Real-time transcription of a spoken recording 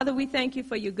Father, we thank you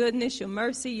for your goodness, your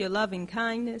mercy, your loving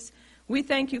kindness. We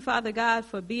thank you, Father God,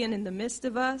 for being in the midst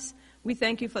of us. We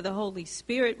thank you for the Holy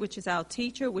Spirit, which is our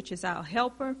teacher, which is our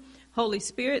helper. Holy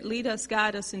Spirit, lead us,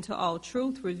 guide us into all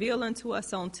truth. Reveal unto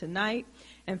us on tonight.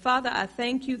 And Father, I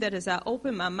thank you that as I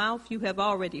open my mouth, you have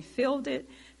already filled it.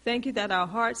 Thank you that our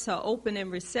hearts are open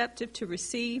and receptive to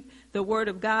receive the word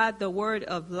of God, the word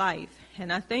of life.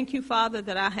 And I thank you, Father,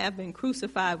 that I have been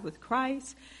crucified with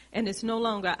Christ. And it's no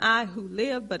longer I who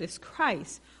live, but it's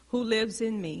Christ who lives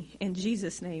in me. In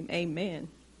Jesus' name, amen.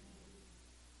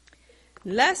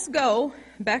 Let's go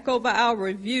back over our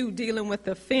review dealing with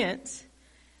offense,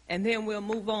 and then we'll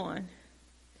move on.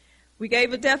 We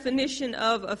gave a definition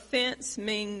of offense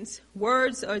means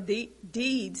words or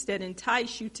deeds that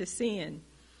entice you to sin.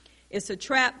 It's a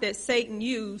trap that Satan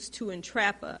used to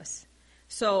entrap us.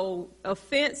 So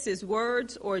offense is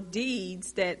words or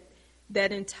deeds that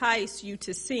entice you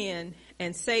to sin,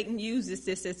 and Satan uses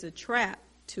this as a trap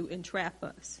to entrap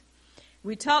us.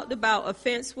 We talked about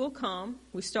offense will come.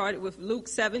 We started with Luke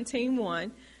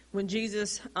 17:1, when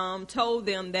Jesus told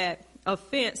them that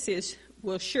offenses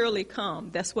will surely come.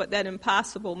 That's what that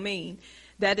impossible means,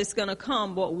 that it's going to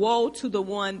come, but woe to the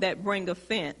one that bring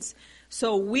offense.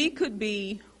 So we could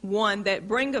be one that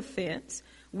bring offense.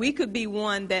 We could be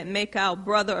one that make our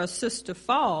brother or sister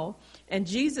fall. And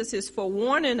Jesus is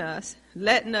forewarning us,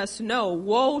 letting us know,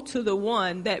 woe to the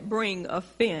one that bring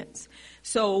offense.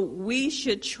 So we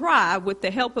should try, with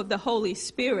the help of the Holy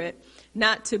Spirit,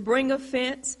 not to bring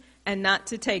offense and not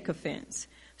to take offense.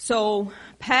 So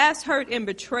past hurt and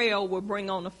betrayal will bring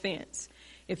on offense.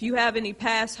 If you have any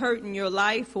past hurt in your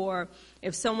life, or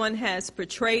if someone has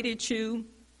betrayed you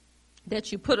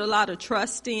that you put a lot of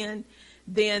trust in,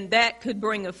 then that could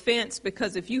bring offense,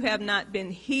 because if you have not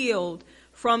been healed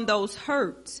from those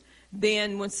hurts,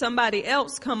 then when somebody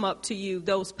else come up to you,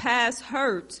 those past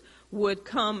hurts would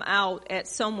come out at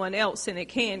someone else, and it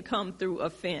can come through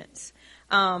offense.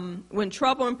 When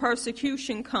trouble and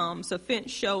persecution comes,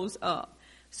 offense shows up.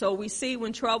 So we see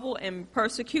when trouble and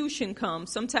persecution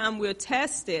comes, sometimes we're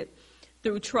tested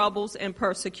through troubles and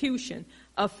persecution.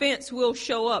 Offense will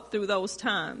show up through those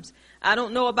times. I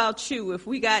don't know about you. If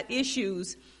we got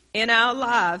issues in our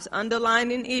lives,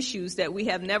 underlying issues that we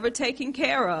have never taken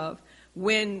care of,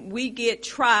 when we get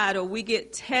tried or we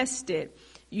get tested,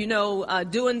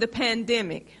 during the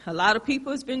pandemic, a lot of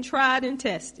people has been tried and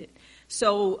tested.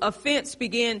 So offense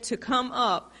began to come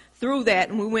up through that,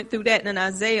 and we went through that in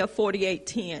Isaiah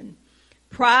 48:10.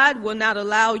 Pride will not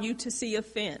allow you to see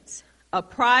offense. A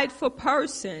prideful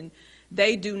person,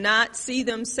 they do not see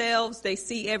themselves, they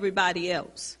see everybody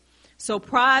else. So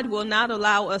pride will not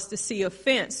allow us to see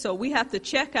offense. So we have to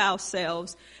check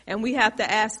ourselves, and we have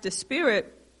to ask the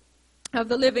Spirit of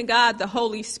the living God, the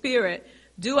Holy Spirit,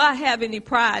 do I have any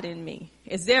pride in me?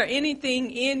 Is there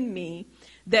anything in me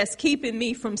that's keeping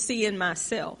me from seeing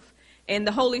myself? And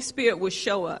the Holy Spirit will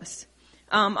show us.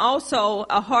 Also,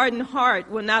 a hardened heart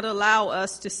will not allow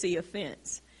us to see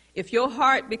offense. If your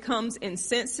heart becomes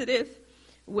insensitive,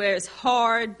 where it's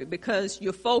hard because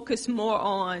you're focused more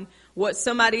on what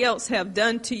somebody else have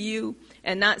done to you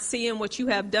and not seeing what you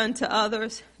have done to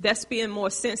others, that's being more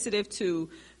sensitive to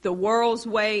the world's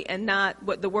way and not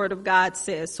what the Word of God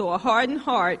says. So a hardened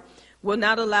heart will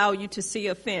not allow you to see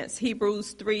offense.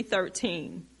 Hebrews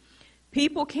 3:13.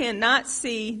 People cannot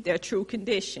see their true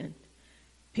condition.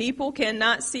 People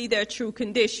cannot see their true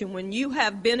condition. When you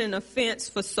have been in offense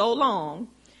for so long,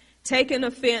 taking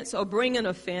offense or bringing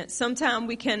offense, sometimes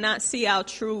we cannot see our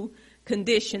true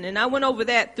condition. And I went over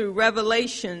that through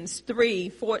Revelations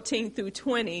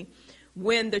 3:14-20,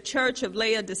 when the church of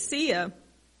Laodicea,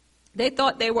 they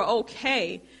thought they were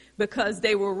okay because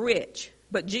they were rich.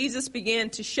 But Jesus began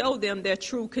to show them their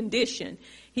true condition.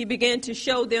 He began to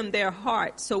show them their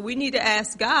heart. So we need to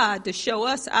ask God to show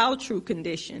us our true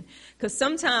condition, because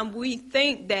sometimes we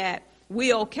think that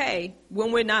we're okay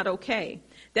when we're not okay.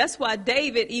 That's why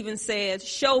David even said,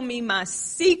 show me my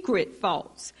secret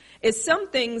faults. It's some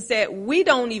things that we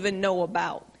don't even know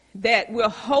about, that we're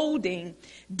holding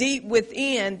deep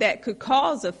within, that could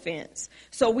cause offense.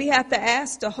 So we have to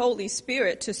ask the Holy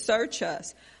Spirit to search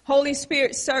us. Holy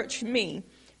Spirit, search me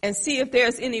and see if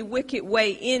there's any wicked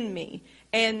way in me.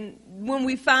 And when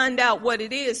we find out what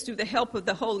it is through the help of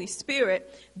the Holy Spirit,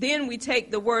 then we take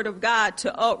the Word of God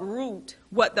to uproot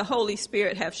what the Holy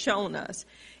Spirit have shown us.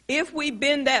 If we've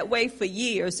been that way for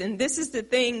years, and this is the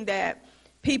thing that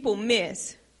people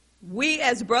miss, we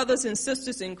as brothers and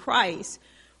sisters in Christ,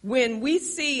 when we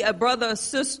see a brother or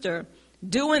sister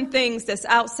doing things that's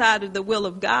outside of the will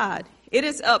of God, it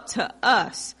is up to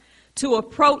us to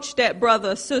approach that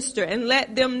brother or sister and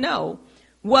let them know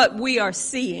what we are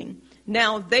seeing.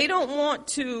 Now, they don't want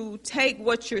to take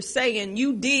what you're saying.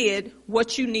 You did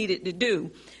what you needed to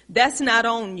do. That's not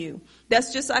on you.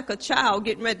 That's just like a child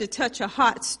getting ready to touch a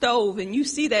hot stove, and you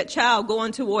see that child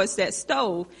going towards that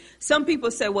stove. Some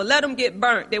people say, well, let them get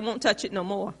burnt. They won't touch it no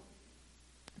more.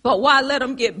 But why let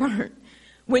them get burnt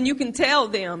when you can tell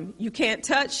them you can't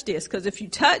touch this? Because if you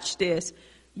touch this,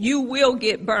 you will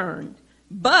get burned.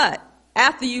 But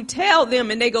after you tell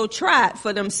them and they go try it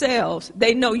for themselves,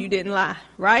 they know you didn't lie,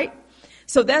 right?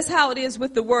 So that's how it is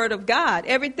with the word of God.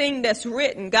 Everything that's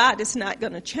written, God is not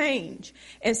going to change.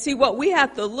 And see, what we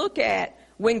have to look at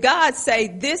when God say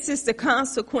this is the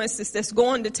consequences that's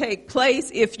going to take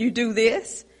place if you do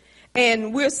this.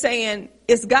 And we're saying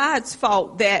it's God's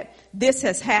fault that this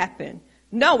has happened.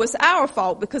 No, it's our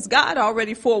fault because God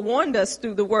already forewarned us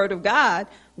through the word of God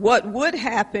what would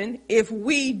happen if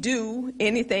we do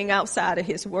anything outside of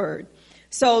his word.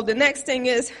 So the next thing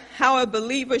is how a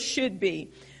believer should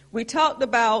be. We talked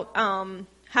about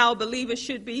how believers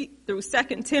should be through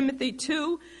 2 Timothy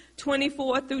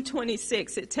 2:24 through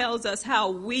 26. It tells us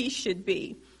how we should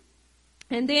be.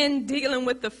 And then dealing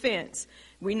with offense.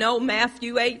 We know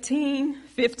Matthew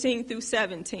 18:15 through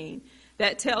 17.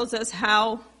 That tells us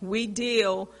how we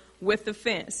deal with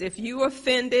offense. If you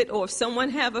offended or if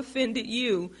someone have offended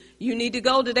you, you need to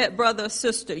go to that brother or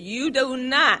sister. You do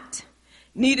not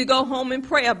need to go home and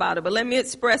pray about it. But let me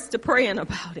express the praying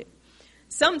about it.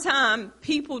 Sometimes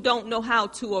people don't know how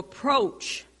to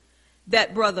approach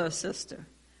that brother or sister.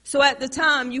 So at the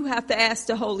time, you have to ask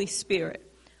the Holy Spirit,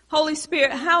 Holy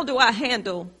Spirit, how do I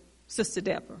handle Sister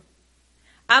Deborah?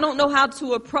 I don't know how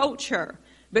to approach her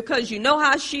because you know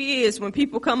how she is when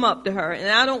people come up to her, and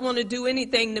I don't want to do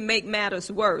anything to make matters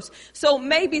worse. So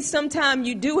maybe sometime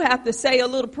you do have to say a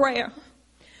little prayer,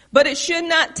 but it should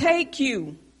not take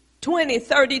you 20,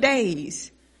 30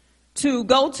 days to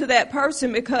go to that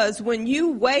person, because when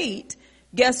you wait,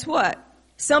 guess what?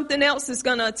 Something else is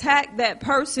going to attack that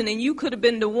person, and you could have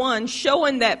been the one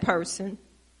showing that person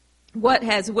what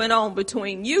has went on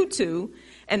between you two,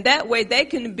 and that way they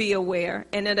can be aware,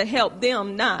 and it'll help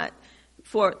them not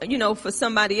for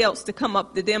somebody else to come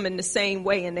up to them in the same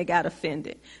way and they got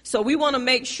offended. So we want to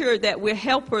make sure that we're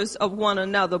helpers of one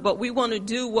another, but we want to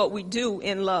do what we do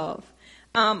in love.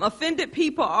 Offended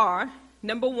people are,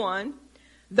 number one,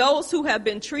 those who have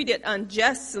been treated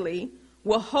unjustly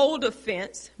will hold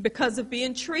offense because of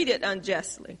being treated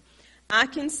unjustly. I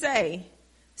can say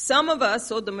some of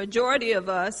us, or the majority of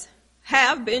us,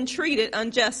 have been treated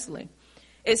unjustly,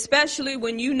 especially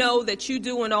when you know that you're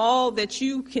doing all that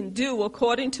you can do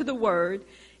according to the word.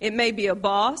 It may be a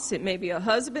boss, it may be a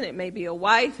husband, it may be a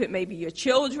wife, it may be your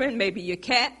children, maybe your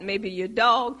cat, maybe your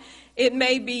dog. It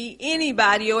may be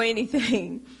anybody or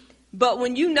anything. But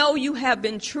when you know you have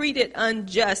been treated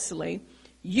unjustly,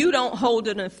 you don't hold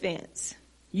an offense.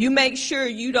 You make sure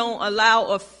you don't allow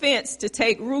offense to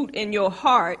take root in your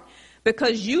heart,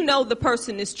 because you know the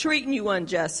person is treating you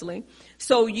unjustly.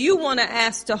 So you want to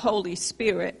ask the Holy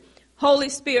Spirit, Holy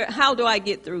Spirit, how do I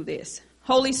get through this?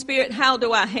 Holy Spirit, how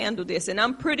do I handle this? And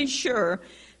I'm pretty sure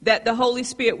that the Holy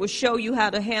Spirit will show you how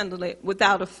to handle it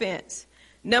without offense.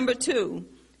 Number two,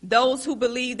 those who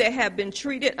believe they have been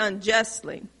treated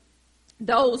unjustly.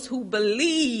 Those who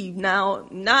believe, now,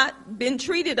 not been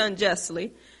treated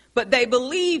unjustly, but they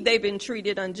believe they've been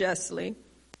treated unjustly.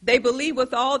 They believe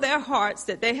with all their hearts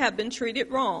that they have been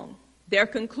treated wrong. Their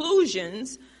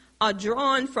conclusions are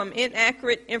drawn from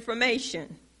inaccurate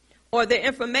information, or the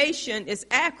information is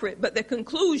accurate, but the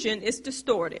conclusion is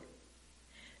distorted.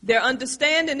 Their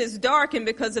understanding is darkened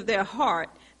because of their heart.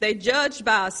 They judge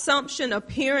by assumption,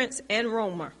 appearance, and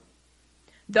rumor.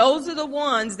 Those are the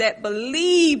ones that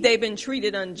believe they've been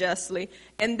treated unjustly,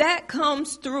 and that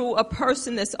comes through a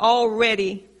person that's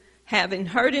already having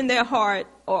hurt in their heart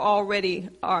or already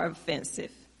are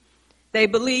offensive. They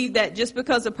believe that just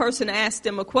because a person asked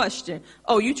them a question,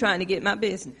 oh, you trying to get my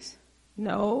business?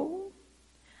 No,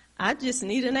 I just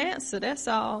need an answer, that's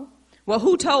all. Well,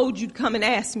 who told you to come and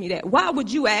ask me that? Why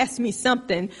would you ask me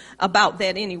something about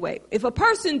that anyway? If a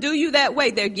person do you that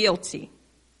way, they're guilty.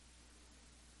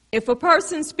 If a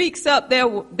person speaks up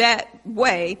that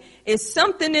way, it's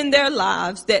something in their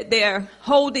lives that they're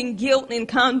holding guilt and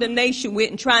condemnation with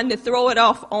and trying to throw it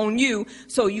off on you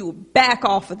so you back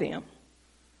off of them.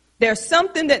 There's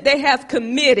something that they have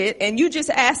committed, and you just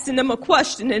asking them a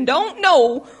question and don't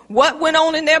know what went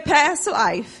on in their past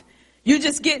life. You're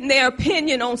just getting their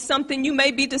opinion on something you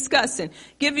may be discussing.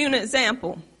 Give you an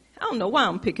example. I don't know why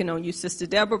I'm picking on you, Sister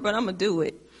Deborah, but I'm going to do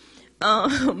it.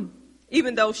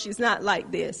 Even though she's not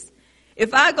like this.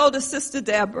 If I go to Sister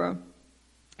Deborah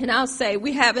and I'll say,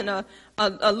 we're having a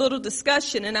little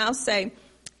discussion, and I'll say,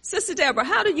 Sister Deborah,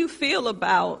 how do you feel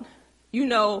about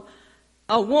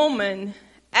a woman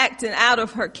acting out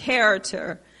of her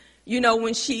character,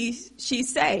 when she's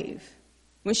saved,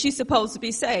 when she's supposed to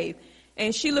be saved.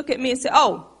 And she look at me and say,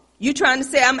 "Oh, you trying to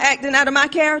say I'm acting out of my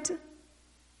character?"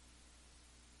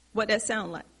 What that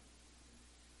sound like?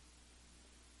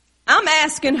 I'm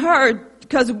asking her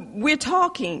because we're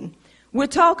talking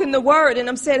the word, and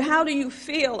I'm saying, how do you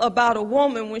feel about a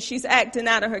woman when she's acting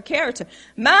out of her character?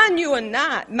 Mind you or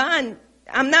not,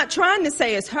 I'm not trying to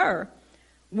say it's her.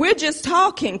 We're just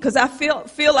talking because I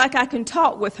feel like I can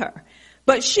talk with her.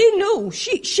 But she knows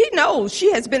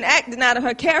she has been acting out of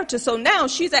her character. So now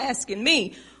she's asking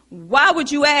me, why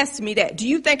would you ask me that? Do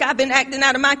you think I've been acting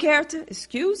out of my character?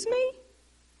 Excuse me?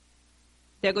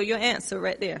 There go your answer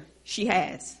right there. She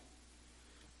has.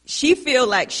 She feel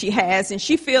like she has, and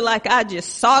she feel like I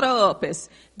just sawed her up, as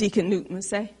Deacon Newton would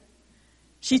say.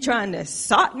 She trying to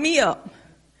sort me up.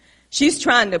 She's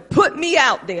trying to put me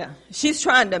out there. She's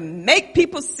trying to make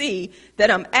people see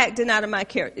that I'm acting out of my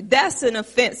character. That's an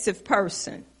offensive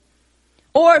person.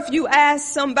 Or if you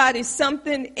ask somebody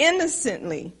something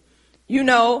innocently,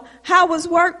 how was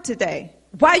work today?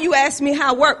 Why you ask me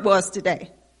how work was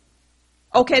today?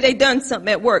 Okay, they done something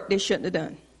at work they shouldn't have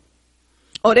done.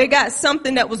 Or they got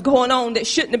something that was going on that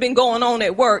shouldn't have been going on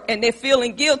at work, and they're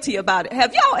feeling guilty about it.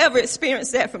 Have y'all ever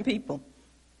experienced that from people?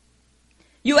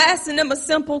 You asking them a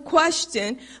simple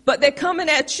question, but they're coming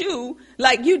at you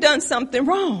like you done something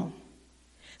wrong.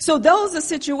 So those are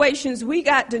situations we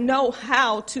got to know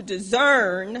how to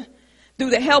discern through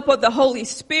the help of the Holy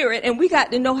Spirit, and we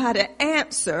got to know how to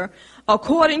answer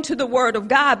according to the Word of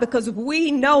God, because we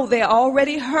know they're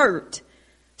already hurt.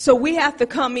 So we have to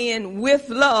come in with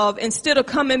love instead of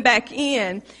coming back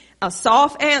in. A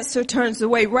soft answer turns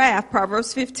away wrath,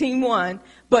 Proverbs 15:1.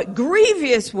 But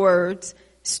grievous words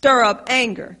stir up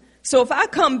anger. So if I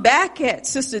come back at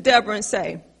Sister Deborah and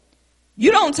say,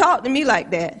 "You don't talk to me like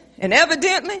that," and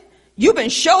evidently you've been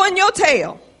showing your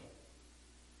tail.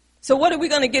 So what are we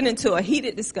going to get into? A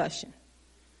heated discussion.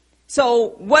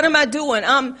 So what am I doing?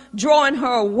 I'm drawing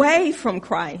her away from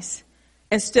Christ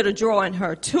instead of drawing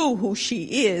her to who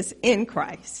she is in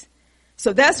Christ.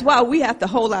 So that's why we have to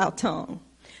hold our tongue.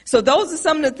 So those are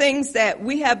some of the things that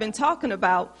we have been talking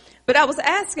about. But I was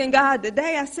asking God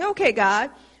today, I said, okay,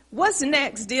 God, what's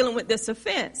next dealing with this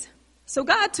offense? So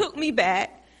God took me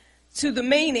back to the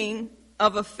meaning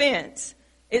of offense.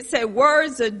 It said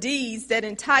words or deeds that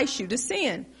entice you to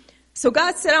sin. So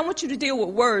God said, I want you to deal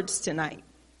with words tonight.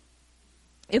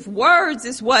 If words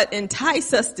is what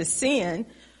entice us to sin,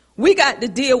 we got to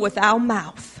deal with our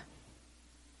mouth.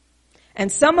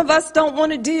 And some of us don't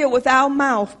want to deal with our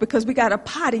mouth because we got a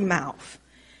potty mouth.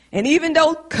 And even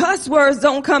though cuss words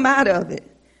don't come out of it,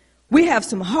 we have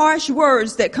some harsh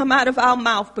words that come out of our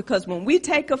mouth, because when we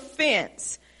take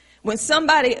offense, when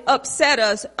somebody upset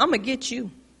us, I'm going to get you.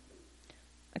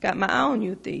 I got my eye on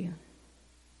you, Thea.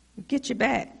 Get you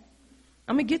back.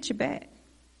 I'm going to get you back.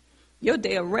 Your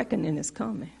day of reckoning is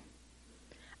coming.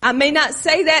 I may not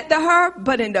say that to her,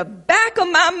 but in the back of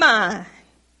my mind,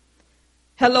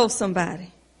 hello,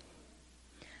 somebody.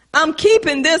 I'm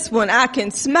keeping this one. I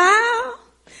can smile.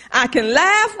 I can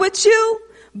laugh with you,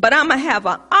 but I'm going to have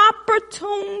an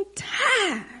opportune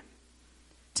time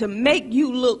to make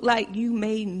you look like you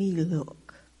made me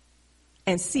look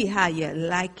and see how you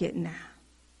like it now.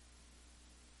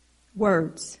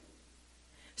 Words.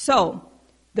 So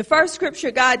the first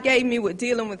scripture God gave me with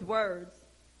dealing with words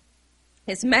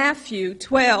is Matthew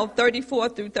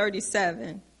 12:34 through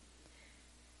 37.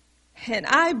 And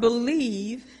I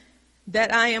believe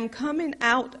that I am coming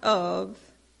out of,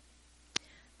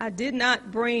 I did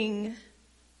not bring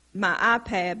my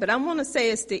iPad, but I want to say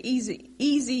it's the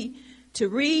easy to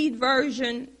read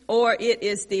version, or it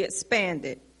is the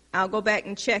expanded. I'll go back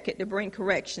and check it to bring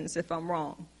corrections if I'm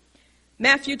wrong.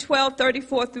 Matthew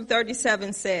 12:34 through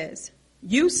 37 says,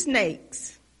 "You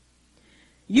snakes,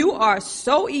 you are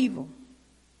so evil.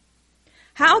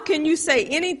 How can you say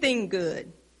anything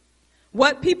good?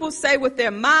 What people say with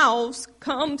their mouths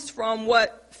comes from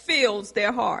what fills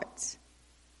their hearts.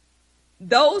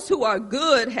 Those who are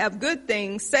good have good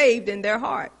things saved in their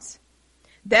hearts.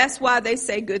 That's why they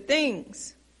say good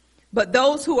things. But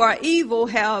those who are evil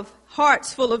have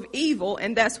hearts full of evil,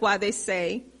 and that's why they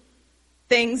say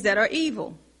things that are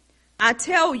evil. I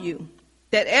tell you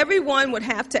that everyone would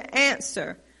have to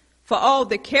answer for all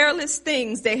the careless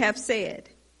things they have said.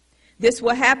 This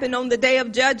will happen on the day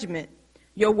of judgment.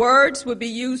 Your words will be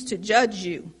used to judge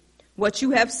you. What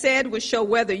you have said will show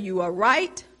whether you are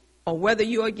right or whether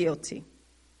you are guilty."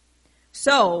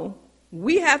 So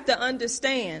we have to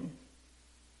understand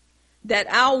that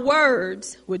our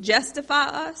words will justify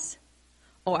us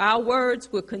or our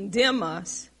words will condemn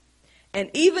us. And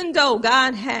even though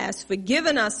God has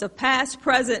forgiven us of past,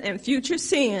 present, and future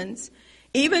sins,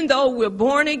 even though we're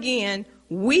born again,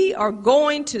 we are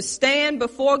going to stand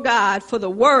before God for the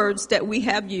words that we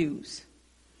have used.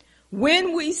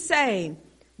 When we say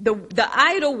the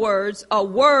idle words are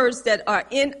words that are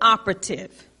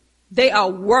inoperative, they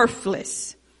are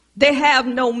worthless, they have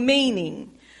no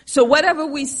meaning. So whatever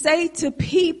we say to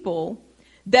people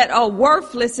that are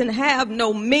worthless and have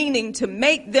no meaning to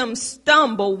make them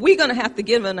stumble, we're going to have to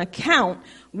give an account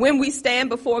when we stand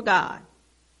before God.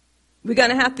 We're going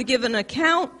to have to give an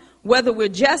account whether we're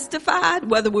justified,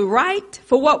 whether we're right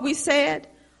for what we said,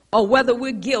 or whether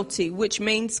we're guilty, which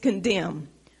means condemned.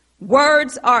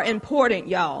 Words are important,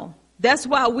 y'all. That's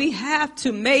why we have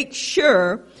to make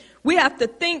sure we have to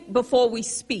think before we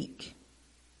speak.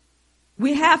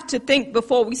 We have to think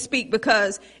before we speak,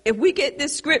 because if we get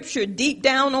this scripture deep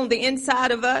down on the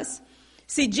inside of us,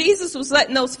 see, Jesus was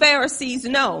letting those Pharisees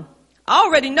know, I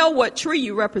already know what tree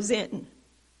you're representing.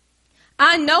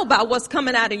 I know by what's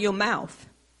coming out of your mouth.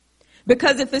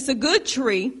 Because if it's a good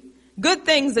tree, good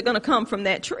things are going to come from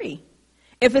that tree.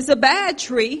 If it's a bad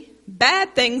tree,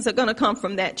 bad things are going to come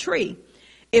from that tree.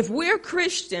 If we're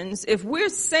Christians, if we're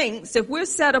saints, if we're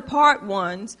set apart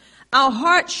ones, our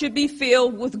hearts should be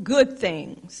filled with good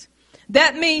things.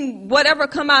 That means whatever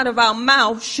come out of our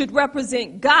mouth should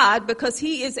represent God, because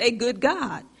he is a good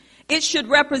God. It should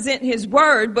represent his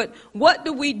word. But what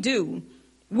do?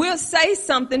 We'll say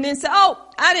something and say, oh,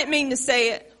 I didn't mean to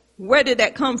say it. Where did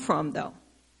that come from, though?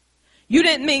 You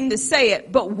didn't mean to say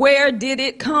it, but where did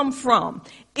it come from?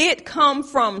 It come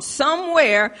from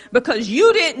somewhere, because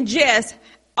you didn't just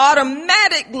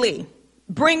automatically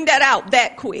bring that out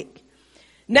that quick.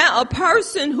 Now, a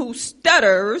person who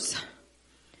stutters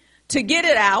to get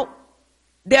it out,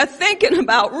 they're thinking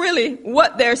about really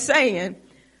what they're saying,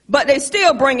 but they're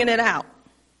still bringing it out.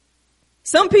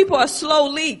 Some people are slow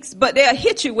leaks, but they'll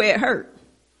hit you where it hurt.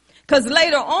 Because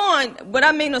later on, what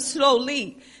I mean a slow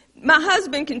leak, my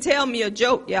husband can tell me a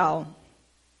joke, y'all.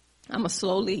 I'm a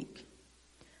slow leak.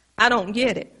 I don't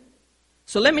get it.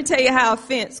 So let me tell you how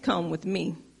offense come with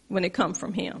me when it come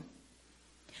from him.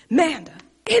 Manda,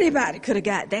 anybody could have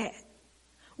got that.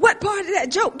 What part of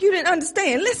that joke you didn't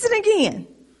understand? Listen again.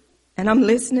 And I'm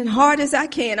listening hard as I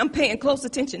can. I'm paying close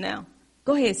attention now.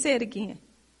 Go ahead, say it again.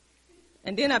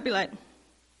 And then I'd be like,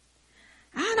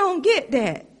 I don't get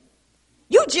that.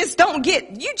 You just don't get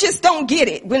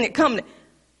it when it comes to,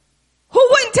 who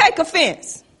wouldn't take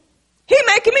offense? He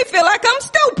making me feel like I'm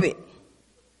stupid.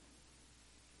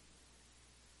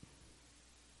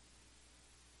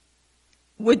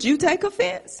 Would you take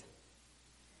offense?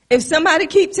 If somebody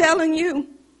keep telling you,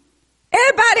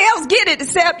 everybody else get it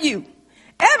except you.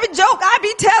 Every joke I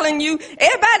be telling you,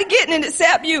 everybody getting it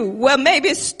except you. Well, maybe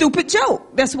it's a stupid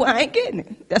joke. That's why I ain't getting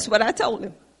it. That's what I told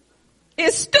him.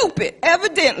 It's stupid,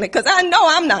 evidently, because I know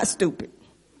I'm not stupid.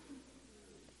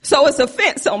 So it's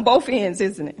offense on both ends,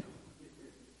 isn't it?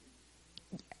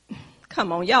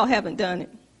 Come on, y'all haven't done it.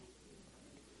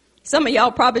 Some of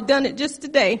y'all probably done it just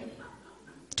today,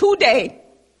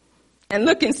 and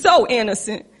looking so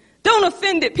innocent. Don't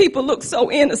offended people look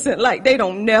so innocent, like they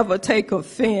don't never take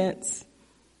offense.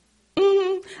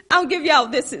 I'll give y'all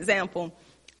this example.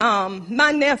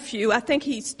 My nephew, I think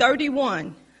he's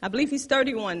 31. I believe he's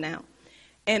 31 now.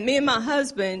 And me and my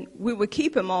husband, we would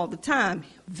keep him all the time.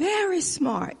 Very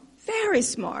smart, very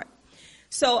smart.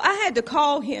 So I had to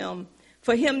call him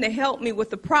for him to help me with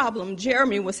the problem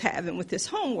Jeremy was having with his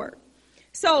homework.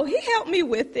 So he helped me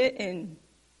with it and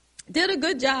did a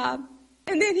good job.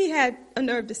 And then he had a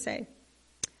nerve to say,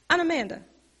 Aunt Amanda,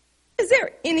 is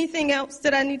there anything else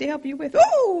that I need to help you with?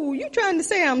 Oh, you trying to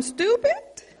say I'm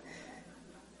stupid?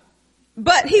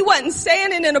 But he wasn't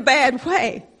saying it in a bad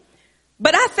way.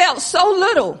 But I felt so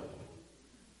little.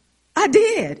 I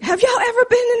did. Have y'all ever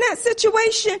been in that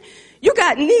situation? You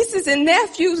got nieces and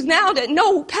nephews now that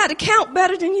know how to count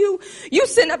better than you. You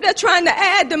sitting up there trying to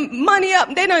add the money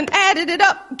up. They done added it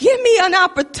up. Give me an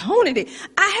opportunity.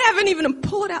 I haven't even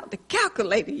pulled out the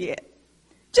calculator yet.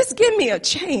 Just give me a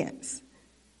chance.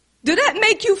 Do that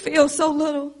make you feel so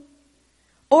little?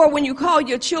 Or when you call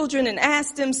your children and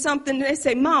ask them something, they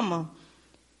say, Mama,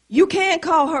 you can't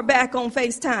call her back on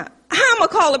FaceTime. How am I going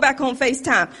to call her back on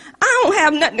FaceTime? I don't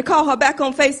have nothing to call her back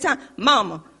on FaceTime.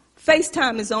 Mama,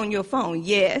 FaceTime is on your phone.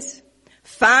 Yes.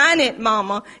 Find it,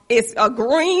 Mama. It's a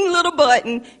green little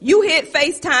button. You hit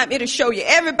FaceTime. It'll show you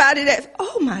everybody that.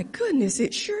 Oh, my goodness,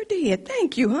 it sure did.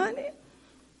 Thank you, honey.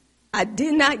 I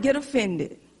did not get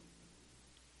offended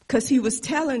because he was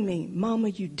telling me, Mama,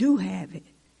 you do have it.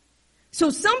 So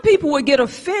some people would get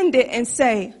offended and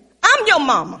say, I'm your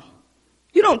mama.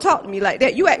 You don't talk to me like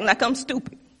that. You acting like I'm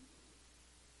stupid.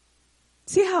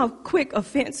 See how quick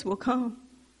offense will come?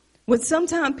 When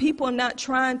sometimes people are not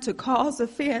trying to cause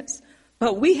offense,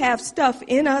 but we have stuff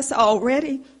in us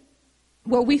already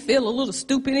where we feel a little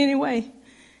stupid anyway.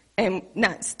 And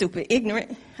not stupid,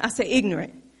 ignorant. I say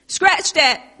ignorant. Scratch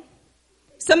that.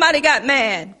 Somebody got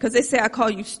mad because they say I call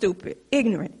you stupid.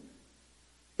 Ignorant.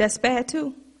 That's bad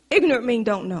too. Ignorant mean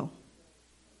don't know.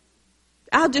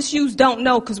 I'll just use don't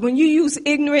know because when you use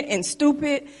ignorant and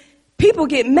stupid, people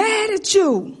get mad at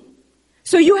you.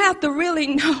 So you have to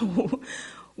really know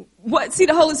what. See,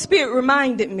 the Holy Spirit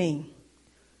reminded me.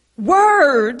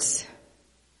 Words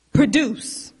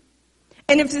produce.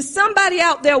 And if there's somebody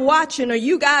out there watching or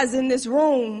you guys in this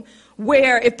room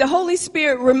where if the Holy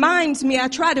Spirit reminds me, I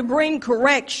try to bring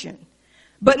correction.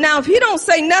 But now if he don't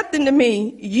say nothing to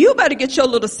me, you better get your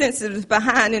little sensitive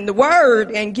behind in the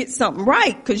word and get something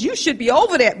right because you should be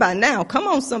over that by now. Come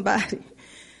on, somebody.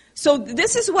 So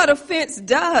this is what offense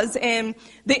does. And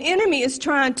the enemy is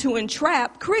trying to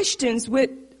entrap Christians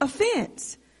with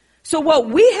offense. So what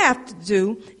we have to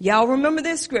do, y'all remember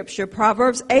this scripture,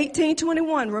 Proverbs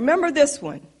 18:21. Remember this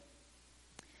one,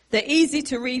 the easy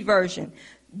to read version.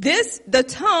 The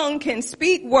tongue can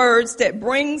speak words that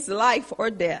brings life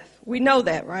or death. We know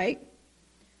that, right?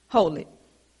 Hold it.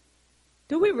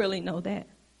 Do we really know that?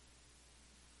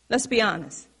 Let's be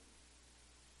honest.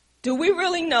 Do we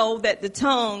really know that the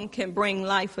tongue can bring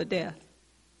life or death?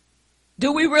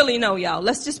 Do we really know, y'all?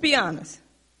 Let's just be honest.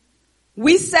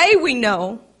 We say we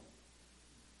know,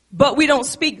 but we don't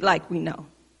speak like we know.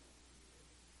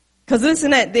 Because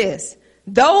listen at this.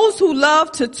 Those who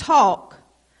love to talk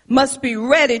must be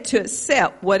ready to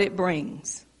accept what it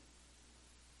brings.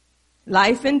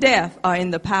 Life and death are in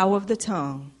the power of the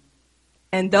tongue.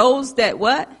 And those that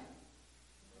what?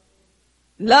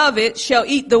 Love it shall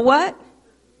eat the what?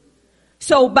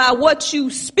 So by what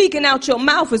you speaking out your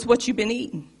mouth is what you've been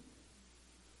eating.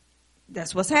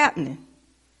 That's what's happening.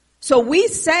 So we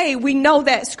say we know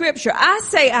that scripture. I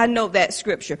say I know that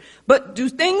scripture. But do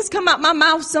things come out my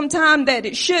mouth sometime that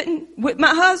it shouldn't with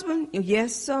my husband?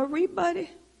 Yes, sorry, buddy.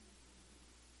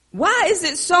 Why is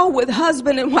it so with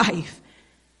husband and wife?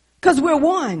 Because we're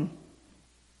one.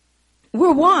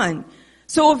 We're one.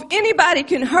 So if anybody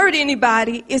can hurt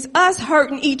anybody, it's us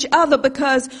hurting each other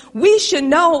because we should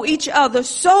know each other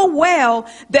so well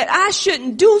that I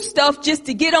shouldn't do stuff just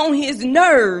to get on his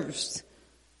nerves.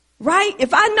 Right?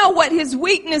 If I know what his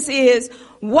weakness is,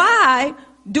 why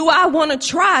do I want to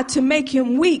try to make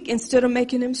him weak instead of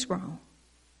making him strong?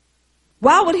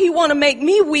 Why would he want to make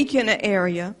me weak in an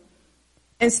area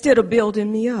instead of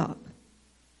building me up?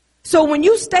 So when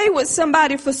you stay with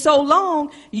somebody for so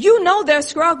long, you know their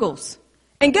struggles.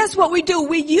 And guess what we do?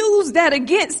 We use that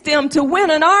against them to win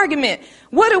an argument.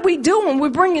 What are we doing? We're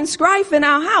bringing strife in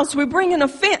our house. We're bringing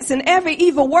offense, and every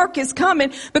evil work is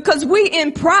coming because we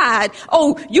in pride.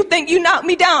 Oh, you think you knocked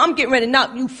me down? I'm getting ready to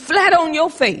knock you flat on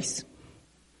your face.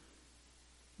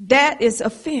 That is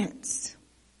offense.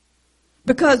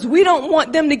 Because we don't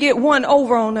want them to get one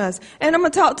over on us. And I'm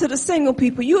going to talk to the single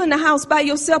people. You in the house by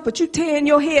yourself, but you tearing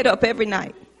your head up every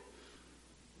night.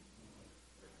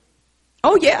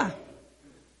 Oh, yeah.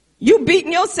 You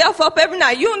beating yourself up every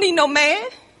night. You don't need no man.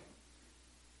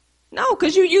 No,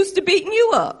 because you used to beating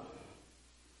you up.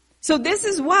 So this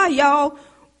is why, y'all,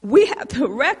 we have to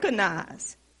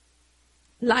recognize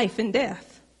life and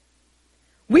death.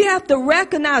 We have to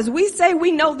recognize, we say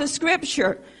we know the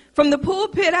scripture from the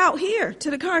pulpit out here to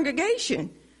the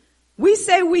congregation. We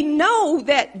say we know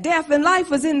that death and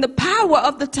life is in the power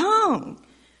of the tongue.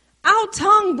 Our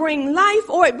tongue brings life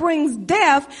or it brings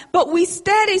death, but we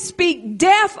steady speak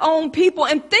death on people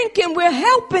and thinking we're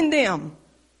helping them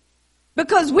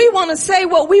because we want to say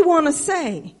what we want to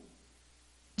say.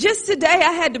 Just today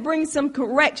I had to bring some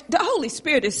correction. The Holy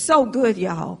Spirit is so good,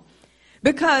 y'all,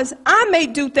 because I may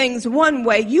do things one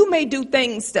way, you may do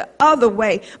things the other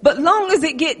way, but long as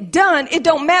it get done, it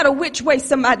don't matter which way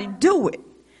somebody do it.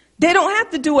 They don't have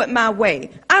to do it my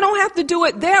way. I don't have to do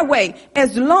it their way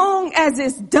as long as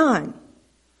it's done.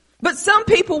 But some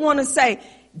people want to say,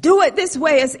 do it this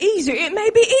way, it's easier. It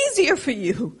may be easier for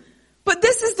you, but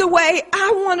this is the way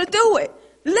I want to do it.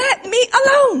 Let me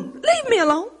alone. Leave me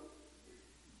alone.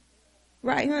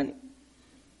 Right, honey?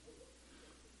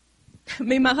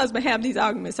 Me and my husband have these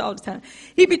arguments all the time.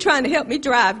 He be trying to help me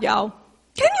drive, y'all.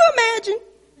 Can you imagine?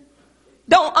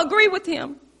 Don't agree with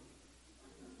him.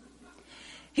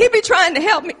 He be trying to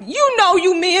help me. You know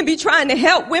you men be trying to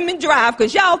help women drive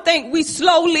because y'all think we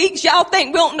slow leaks. Y'all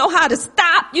think we don't know how to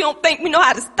stop. You don't think we know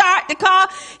how to start the car.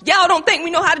 Y'all don't think we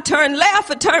know how to turn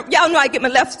left or turn. Y'all know I get my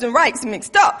lefts and rights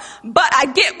mixed up. But I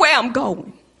get where I'm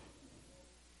going.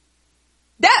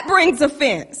 That brings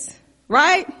offense,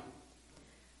 right?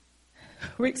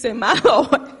 Rick said, my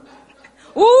Lord.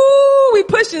 Ooh, we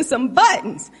pushing some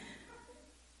buttons.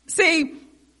 See,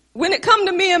 when it come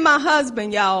to me and my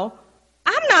husband, y'all,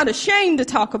 I'm not ashamed to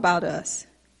talk about us.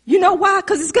 You know why?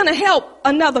 Because it's going to help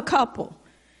another couple.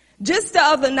 Just the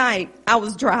other night, I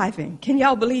was driving. Can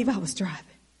y'all believe I was driving?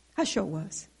 I sure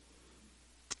was.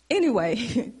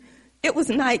 Anyway, it was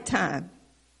nighttime.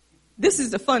 This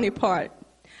is the funny part.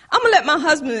 I'm going to let my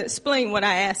husband explain what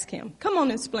I asked him. Come on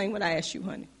and explain what I asked you,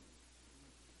 honey.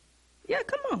 Yeah,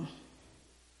 come on.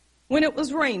 When it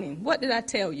was raining, what did I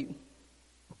tell you?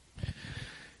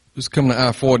 It was coming to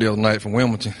I-40 the other night from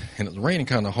Wilmington, and it was raining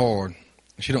kind of hard.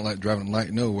 She don't like driving at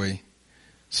night no way.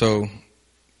 So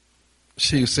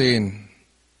she was saying,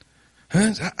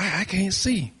 "Huh, I can't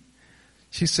see."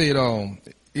 She said,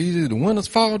 either the windows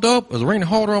fogged up or it's raining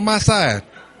harder on my side.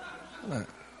 I'm like,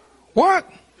 what?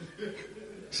 She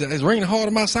said, it's raining hard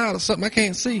on my side or something I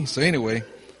can't see. So anyway,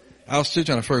 I was still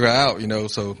trying to figure it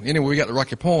out, So anyway, we got to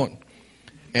Rocky Point,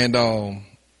 and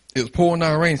it was pouring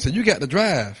down rain. So you got to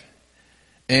drive.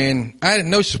 And I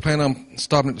didn't know she was planning on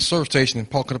stopping at the service station and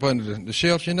parking up under the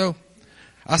shelter,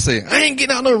 I said, I ain't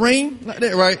getting out no rain like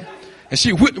that, right? And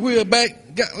she whipped the wheel back,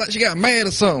 like she got mad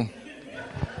or something.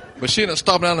 But she ended up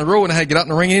stopping down the road, and I had to get out in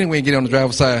the rain anyway and get on the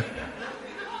driver's side.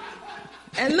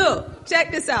 And look,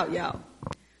 check this out, y'all.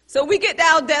 So we get to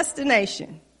our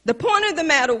destination. The point of the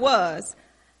matter was,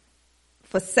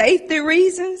 for safety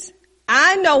reasons,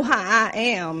 I know how I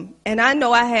am, and I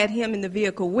know I had him in the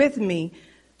vehicle with me.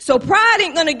 So pride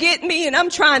ain't going to get me, and I'm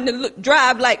trying to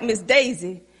drive like Miss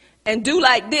Daisy and do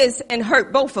like this and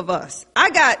hurt both of us.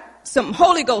 I got some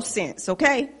Holy Ghost sense,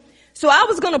 okay? So I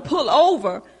was going to pull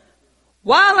over.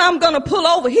 While I'm going to pull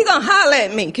over, he going to holler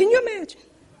at me. Can you imagine?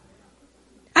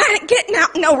 I ain't getting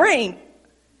out in no rain.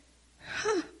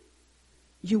 Huh.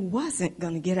 You wasn't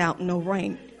going to get out in no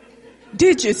rain.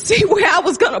 Did you see where I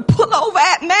was going to pull over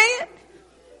at, man?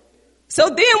 So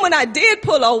then when I did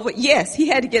pull over, yes, he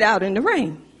had to get out in the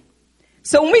rain.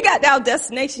 So when we got to our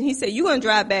destination, he said, you going to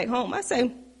drive back home? I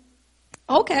said,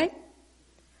 okay,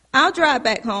 I'll drive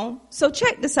back home. So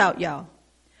check this out, y'all.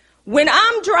 When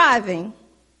I'm driving,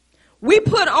 we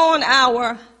put on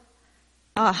our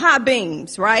high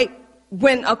beams, right?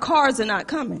 When cars are not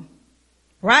coming,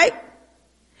 right?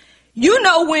 You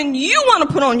know when you want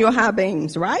to put on your high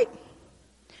beams, right?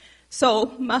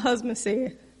 So my husband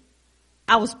said,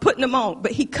 I was putting them on,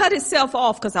 but he cut himself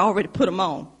off because I already put them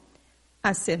on.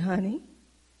 I said, honey,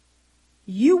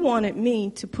 you wanted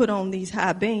me to put on these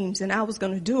high beams, and I was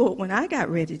going to do it when I got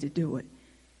ready to do it.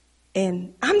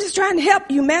 And I'm just trying to help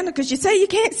you, man, because you say you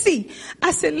can't see.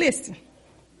 I said, listen.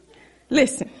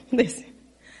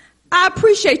 I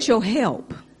appreciate your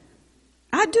help.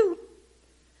 I do.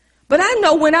 But I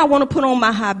know when I want to put on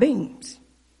my high beams.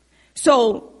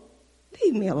 So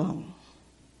leave me alone.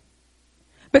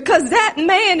 Because that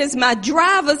man is my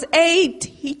driver's aid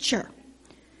teacher.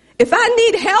 If I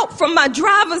need help from my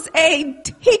driver's aid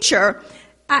teacher,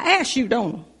 I ask you,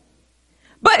 don't.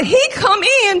 But he come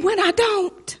in when I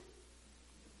don't.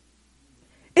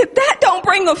 If that don't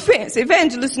bring offense,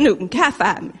 Evangelist Newton, high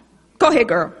five me. Go ahead,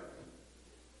 girl.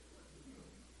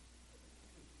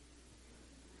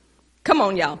 Come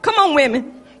on, y'all. Come on,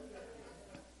 women.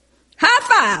 High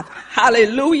five.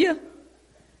 Hallelujah.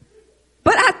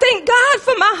 But I thank God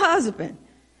for my husband.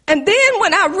 And then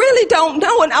when I really don't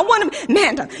know and I want to,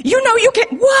 Amanda, you know you can,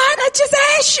 what? I just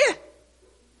asked you.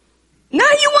 Now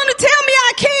you want to tell me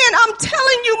I can. I'm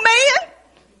telling you, man.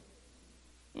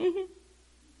 Mm-hmm.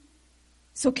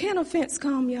 So can offense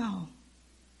come, y'all?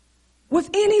 With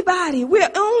anybody.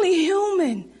 We're only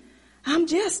human. I'm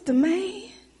just a man.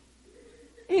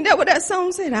 Ain't that what that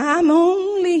song said? I'm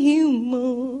only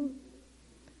human.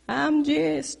 I'm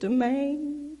just a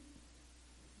man.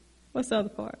 What's the other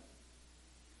part?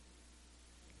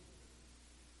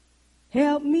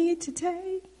 Help me to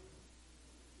take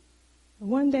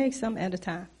one day, some at a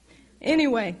time.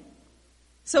 Anyway,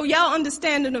 so y'all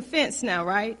understand an offense now,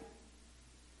 right?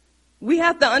 We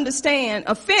have to understand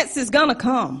offense is going to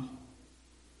come.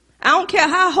 I don't care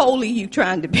how holy you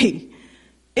trying to be.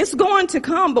 It's going to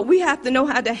come, but we have to know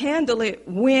how to handle it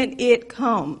when it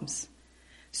comes.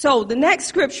 So the next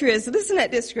scripture is, listen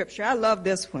at this scripture. I love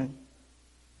this one.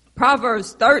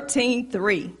 Proverbs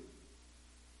 13:3.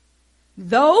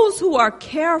 Those who are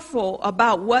careful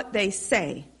about what they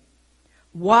say,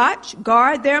 watch,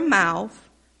 guard their mouth,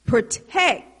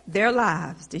 protect their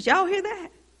lives. Did y'all hear that?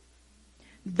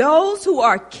 Those who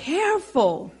are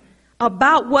careful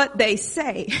about what they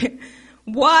say,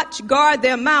 watch, guard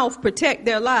their mouth, protect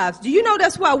their lives. Do you know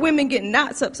that's why women get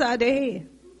knots upside their head?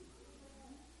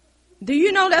 Do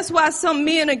you know that's why some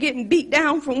men are getting beat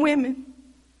down from women?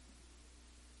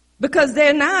 because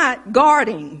they're not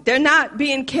guarding. They're not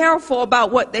being careful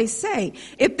about what they say.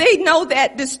 If they know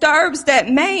that disturbs that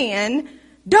man,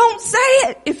 don't say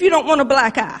it if you don't want a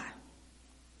black eye.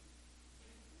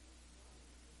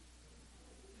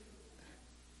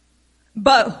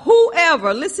 But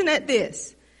whoever, listen at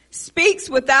this, speaks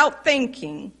without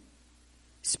thinking,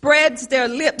 spreads their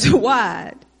lips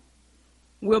wide,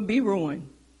 will be ruined.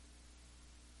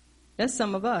 That's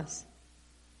some of us.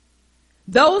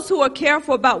 Those who are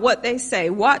careful about what they say,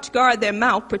 watch, guard their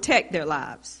mouth, protect their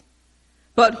lives.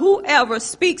 But whoever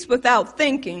speaks without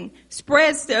thinking,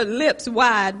 spreads their lips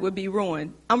wide, will be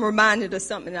ruined. I'm reminded of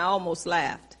something, I almost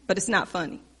laughed, but it's not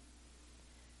funny.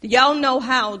 Do y'all know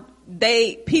how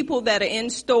people that are in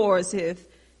stores, if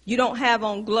you don't have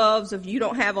on gloves, if you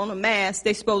don't have on a mask,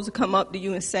 they're supposed to come up to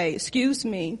you and say, excuse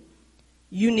me,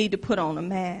 you need to put on a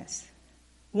mask.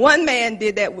 One man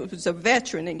did that, was a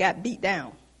veteran, and got beat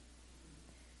down.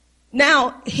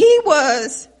 Now, he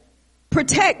was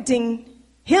protecting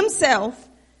himself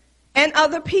and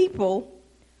other people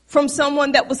from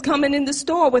someone that was coming in the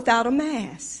store without a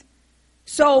mask.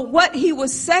 So what he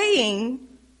was saying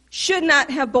should not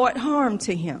have brought harm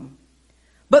to him.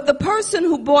 But the person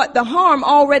who brought the harm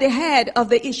already had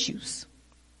other issues.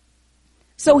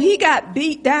 So he got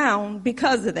beat down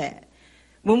because of that.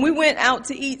 When we went out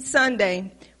to eat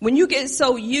Sunday, when you get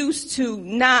so used to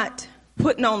not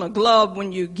putting on a glove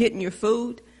when you're getting your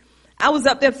food, I was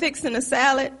up there fixing a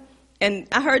salad, and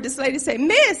I heard this lady say,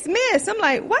 Miss. I'm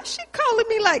like, why's she calling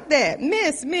me like that?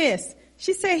 Miss.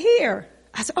 She said, here.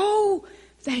 I said, oh,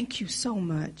 thank you so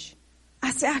much.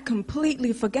 I said, I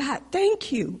completely forgot.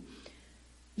 Thank you.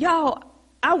 Y'all,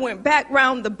 I went back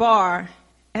round the bar,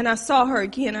 and I saw her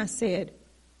again. I said,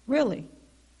 really?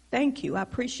 Thank you. I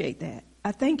appreciate that.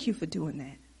 I thank you for doing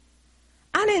that.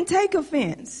 I didn't take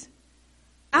offense.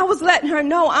 I was letting her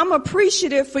know I'm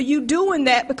appreciative for you doing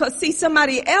that, because see,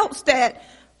 somebody else that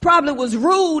probably was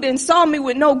rude and saw me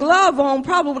with no glove on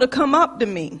probably would have come up to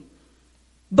me.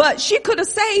 But she could have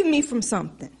saved me from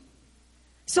something.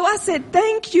 So I said,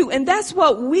 thank you. And that's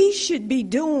what we should be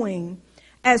doing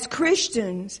as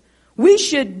Christians. We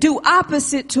should do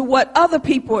opposite to what other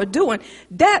people are doing.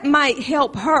 That might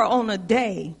help her on a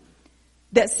day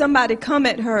that somebody come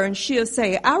at her and she'll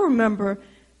say, I remember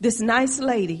this nice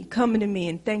lady coming to me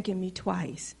and thanking me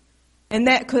twice. And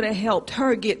that could have helped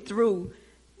her get through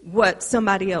what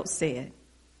somebody else said.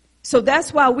 So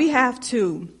that's why we have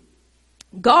to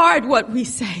guard what we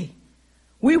say.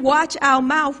 We watch our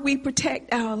mouth, we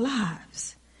protect our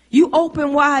lives. You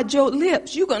open wide your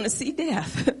lips, you're going to see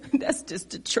death. That's just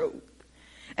the truth.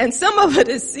 And some of it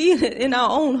is seen in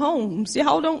our own homes.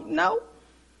 Y'all don't know?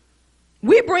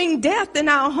 We bring death in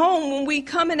our home when we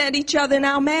coming at each other in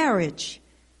our marriage.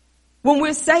 When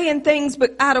we're saying things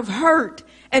but out of hurt.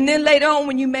 And then later on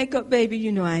when you make up, baby,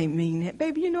 you know I ain't mean that.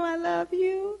 Baby, you know I love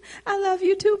you. I love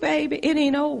you too, baby. It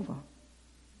ain't over.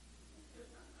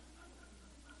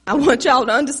 I want y'all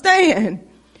to understand.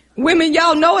 Women,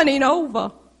 y'all know it ain't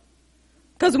over.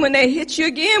 Because when they hit you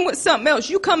again with something else,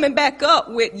 you coming back up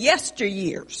with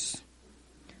yesteryears.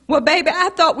 Well, baby,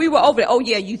 I thought we were over it. Oh,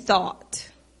 yeah, you thought.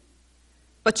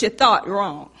 But you thought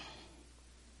wrong.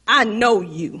 I know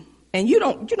you. And you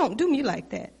don't do me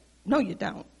like that. No, you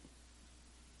don't.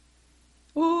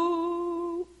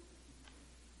 Ooh.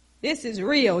 This is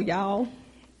real, y'all.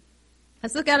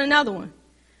 Let's look at another one.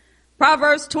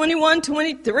 Proverbs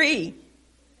 21:23.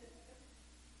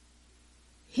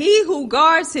 He who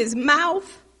guards his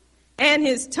mouth and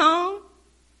his tongue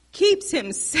keeps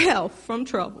himself from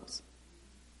troubles.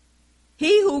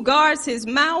 He who guards his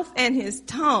mouth and his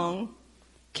tongue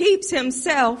keeps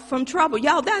himself from trouble.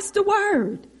 Y'all, that's the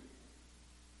word.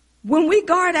 When we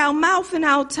guard our mouth and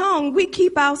our tongue, we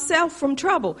keep ourselves from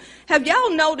trouble. Have y'all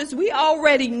noticed we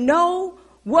already know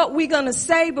what we're going to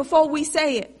say before we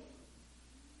say it?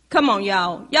 Come on,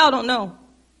 y'all. Y'all don't know.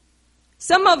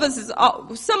 Some of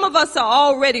us are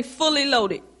already fully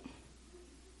loaded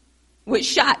with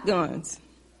shotguns.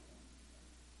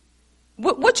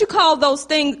 What you call those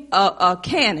things? A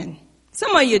cannon.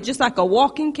 Some of you are just like a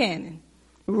walking cannon,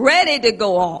 ready to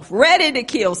go off, ready to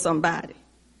kill somebody.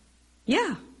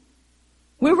 Yeah.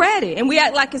 We're ready, and we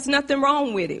act like it's nothing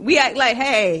wrong with it. We act like,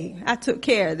 hey, I took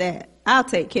care of that. I'll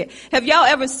take care. Have y'all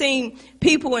ever seen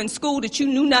people in school that you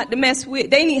knew not to mess with?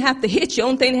 They didn't even have to hit you. The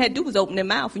only thing they had to do was open their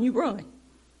mouth, and you run.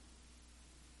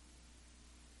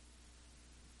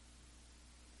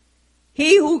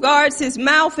 He who guards his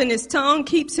mouth and his tongue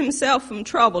keeps himself from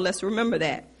trouble. Let's remember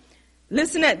that.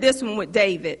 Listen at this one with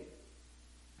David.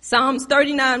 Psalms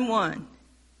 39:1.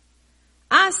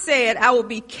 I said, I will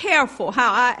be careful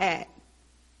how I act.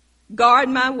 Guard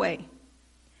my way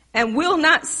and will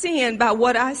not sin by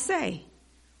what I say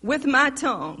with my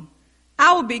tongue.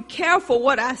 I will be careful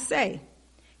what I say.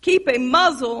 Keep a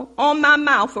muzzle on my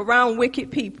mouth around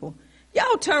wicked people.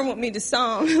 Y'all turn with me to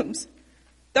Psalms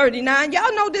 39.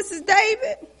 Y'all know this is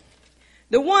David.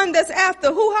 The one that's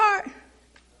after who heart?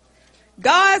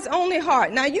 God's only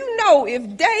heart. Now you know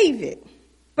if David,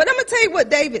 but I'm going to tell you what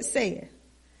David said.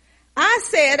 I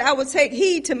said I would take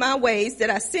heed to my ways, that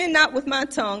I sin not with my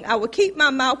tongue. I will keep my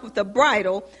mouth with a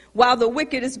bridle while the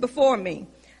wicked is before me.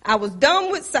 I was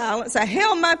dumb with silence. I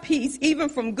held my peace even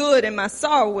from good, and my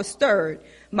sorrow was stirred.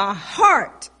 My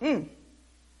heart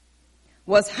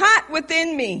was hot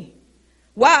within me.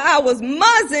 While I was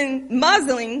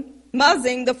muzzling,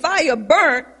 the fire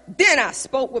burnt. Then I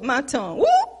spoke with my tongue. Woo!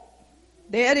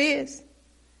 There it is.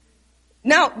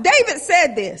 Now, David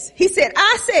said this. He said,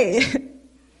 I said,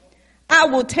 I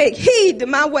will take heed to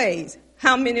my ways.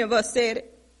 How many of us said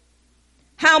it?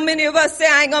 How many of us say,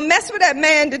 I ain't going to mess with that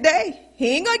man today?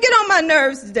 He ain't going to get on my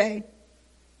nerves today.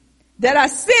 That I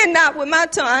sin not with my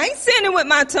tongue. I ain't sinning with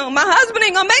my tongue. My husband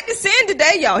ain't going to make me sin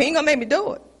today, y'all. He ain't going to make me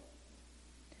do it.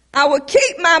 I will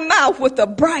keep my mouth with a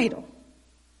bridle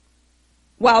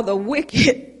while the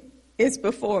wicked is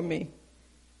before me.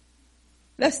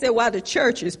 Let's say while the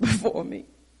church is before me.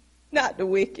 Not the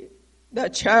wicked. The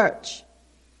church.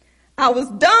 I was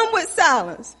dumb with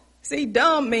silence. See,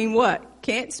 dumb mean what?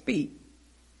 Can't speak.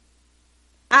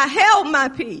 I held my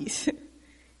peace,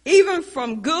 even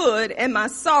from good, and my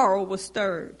sorrow was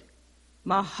stirred.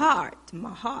 My heart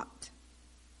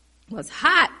was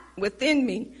hot within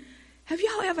me. Have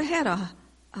y'all ever had a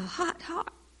hot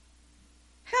heart?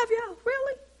 Have y'all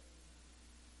really?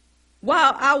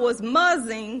 While I was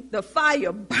muzzling, the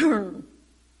fire burned.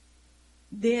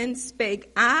 Then spake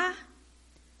I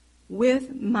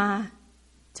with my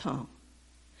tongue.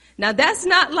 Now that's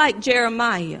not like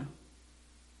Jeremiah.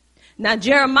 Now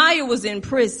Jeremiah was in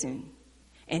prison,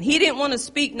 and he didn't want to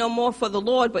speak no more for the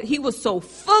Lord, but he was so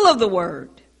full of the word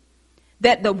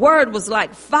that the word was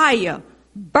like fire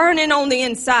burning on the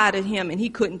inside of him, and he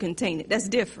couldn't contain it. That's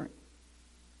different.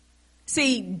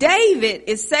 See, David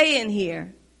is saying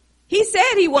here, he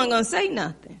said he wasn't going to say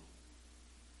nothing,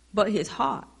 but his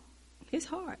heart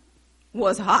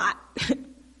was hot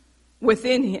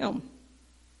within him.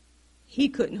 He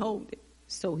couldn't hold it,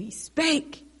 so he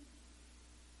spake.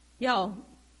 Y'all,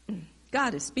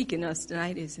 God is speaking to us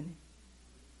tonight, isn't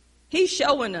he? He's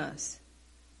showing us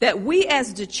that we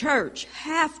as the church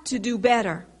have to do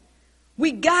better.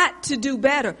 We got to do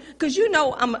better. Because you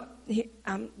know,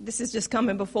 this is just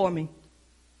coming before me.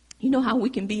 You know how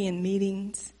we can be in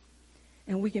meetings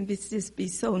and we can just be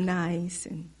so nice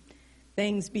and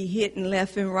things be hitting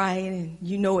left and right, and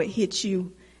you know it hits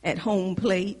you at home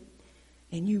plate,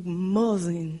 and you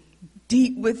muzzling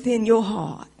deep within your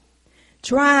heart,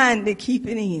 trying to keep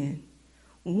it in.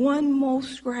 One more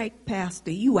strike,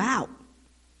 Pastor, you out.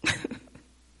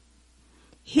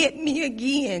 Hit me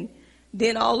again.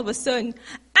 Then all of a sudden,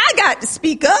 I got to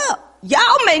speak up.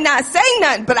 Y'all may not say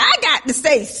nothing, but I got to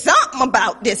say something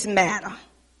about this matter.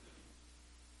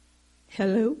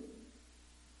 Hello?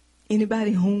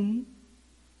 Anybody home?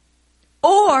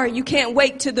 Or you can't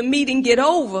wait till the meeting get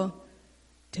over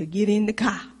to get in the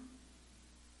car.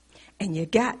 And you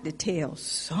got to tell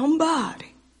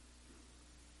somebody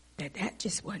that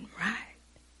just wasn't right.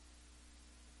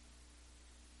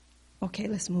 Okay,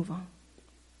 let's move on.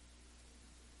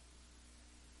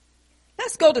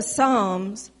 Let's go to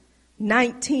Psalms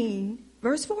 19,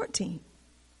 verse 14.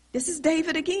 This is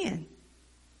David again.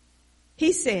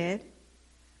 He said,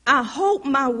 I hope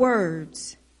my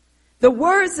words, the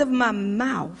words of my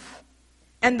mouth,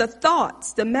 and the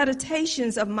thoughts, the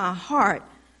meditations of my heart,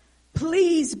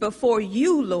 please before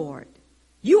you, Lord.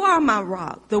 You are my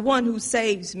rock, the one who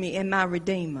saves me and my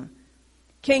redeemer.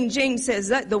 King James says,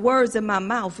 let the words of my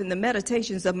mouth and the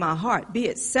meditations of my heart be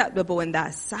acceptable in thy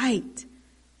sight,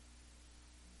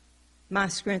 my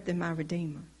strength and my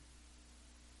redeemer.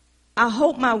 I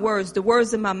hope my words, the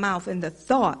words of my mouth, and the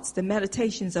thoughts, the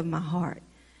meditations of my heart.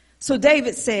 So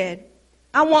David said,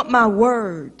 I want my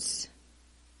words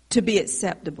to be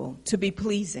acceptable, to be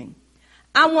pleasing.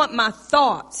 I want my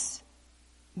thoughts,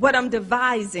 what I'm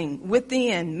devising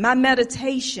within, my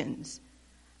meditations.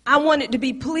 I want it to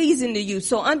be pleasing to you.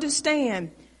 So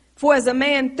understand, for as a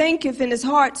man thinketh in his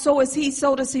heart, so is he,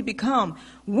 so does he become.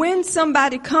 When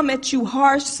somebody come at you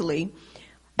harshly,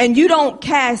 and you don't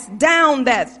cast down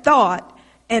that thought,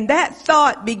 and that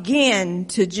thought begin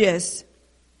to just,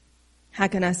 how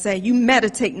can I say, you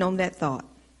meditating on that thought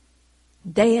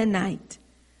day and night.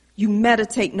 You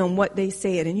meditating on what they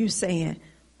said, and you saying,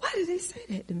 why did they say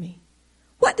that to me?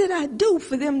 What did I do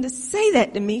for them to say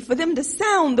that to me, for them to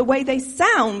sound the way they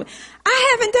sound? I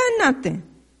haven't done nothing.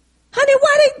 Honey,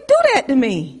 why they do that to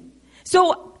me?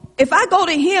 So if I go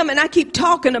to him and I keep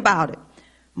talking about it,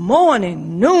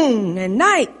 morning, noon, and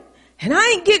night, and I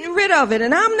ain't getting rid of it,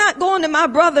 and I'm not going to my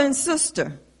brother and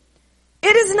sister,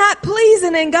 it is not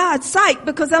pleasing in God's sight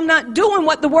because I'm not doing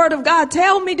what the word of God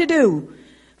tells me to do.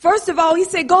 First of all, he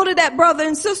said, go to that brother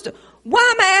and sister.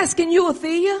 Why am I asking you,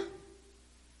 Athea?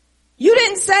 You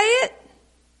didn't say it.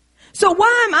 So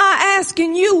why am I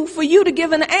asking you for you to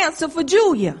give an answer for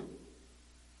Julia?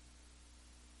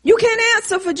 You can't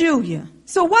answer for Julia.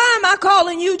 So why am I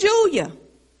calling you Julia?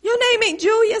 Your name ain't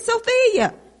Julia, it's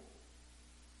Athea.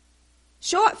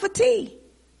 Short for T.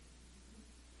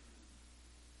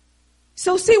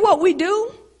 So see what we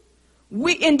do?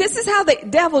 And this is how the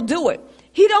devil do it.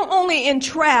 He don't only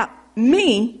entrap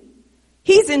me,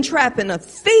 he's entrapping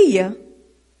Athea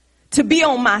to be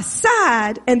on my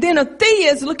side, and then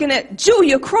Athea is looking at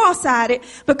Julia cross-eyed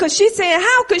because she's saying,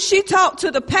 how could she talk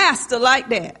to the pastor like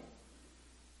that?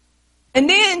 And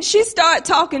then she started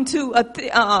talking to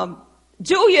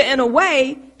Julia in a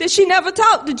way that she never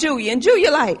talked to Julia. And Julia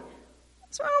like,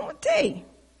 what's wrong with T?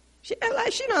 She act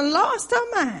like she done lost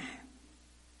her mind.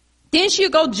 Then she'll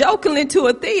go jokingly to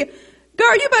Athea,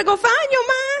 girl, you better go find your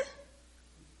mind.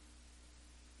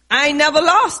 I ain't never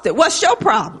lost it. What's your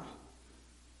problem?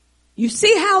 You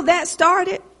see how that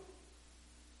started?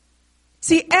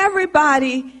 See,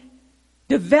 everybody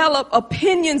develop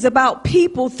opinions about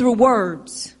people through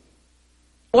words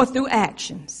or through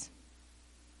actions.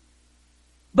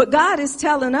 But God is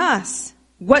telling us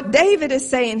what David is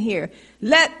saying here.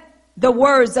 Let the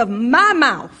words of my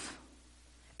mouth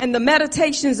and the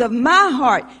meditations of my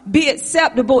heart be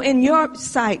acceptable in your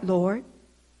sight, Lord.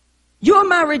 You're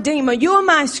my Redeemer. You're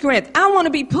my strength. I want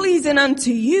to be pleasing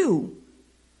unto you.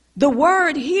 The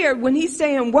word here, when he's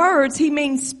saying words, he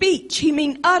means speech. He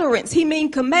means utterance. He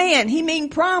means command. He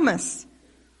means promise.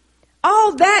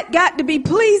 All that got to be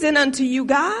pleasing unto you,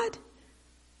 God.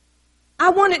 I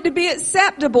want it to be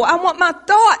acceptable. I want my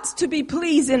thoughts to be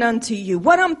pleasing unto you.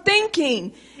 What I'm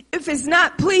thinking, if it's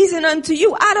not pleasing unto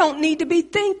you, I don't need to be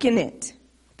thinking it.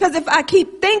 Because if I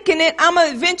keep thinking it, I'm going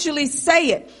to eventually say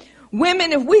it.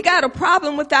 Women, if we got a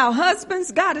problem with our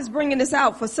husbands, God is bringing this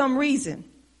out for some reason.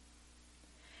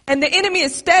 And the enemy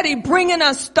is steady bringing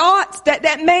us thoughts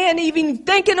that man even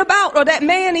thinking about or that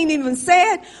man ain't even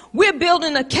said. We're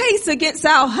building a case against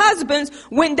our husbands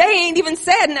when they ain't even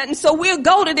said nothing. So we'll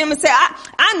go to them and say,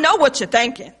 I know what you're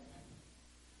thinking.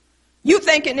 You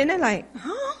thinking, and they're like,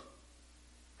 huh?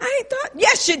 I ain't thought.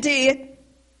 Yes, you did.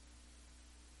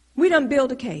 We done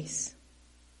build a case.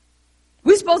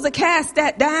 We're supposed to cast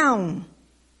that down.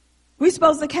 We're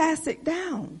supposed to cast it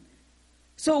down.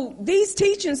 So these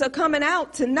teachings are coming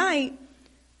out tonight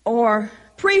or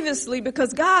previously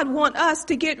because God wants us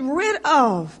to get rid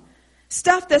of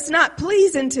stuff that's not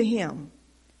pleasing to him.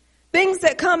 Things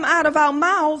that come out of our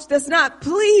mouths that's not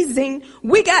pleasing,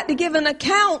 we got to give an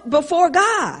account before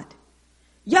God.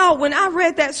 Y'all, when I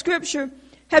read that scripture,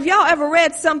 have y'all ever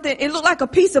read something, it looked like a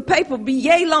piece of paper, be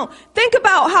yay long. Think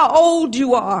about how old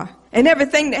you are and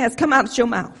everything that has come out of your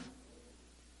mouth.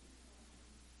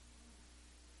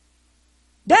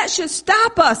 That should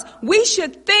stop us. We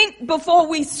should think before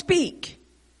we speak.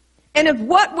 And if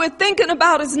what we're thinking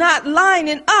about is not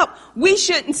lining up, we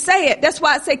shouldn't say it. That's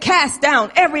why I say cast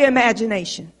down every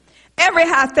imagination, every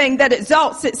high thing that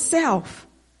exalts itself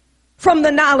from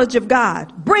the knowledge of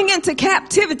God. Bring into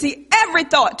captivity every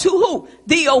thought to who?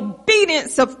 The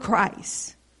obedience of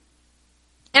Christ.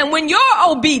 And when your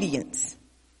obedience,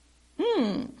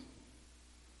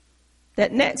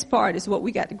 that next part is what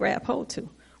we got to grab hold to.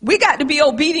 We got to be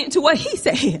obedient to what he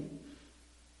said.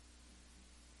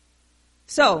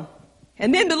 So,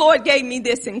 and then the Lord gave me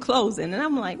this in closing. And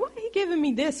I'm like, why are he giving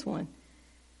me this one?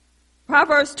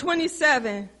 Proverbs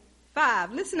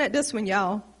 27:5. Listen at this one,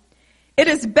 y'all. It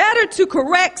is better to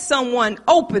correct someone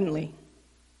openly,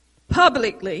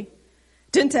 publicly,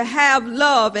 than to have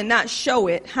love and not show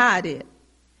it, hide it.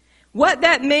 What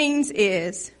that means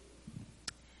is,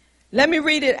 let me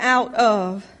read it out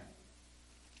of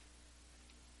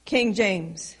King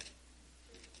James.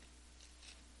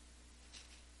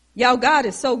 Y'all, God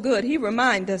is so good. He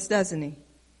reminds us, doesn't he?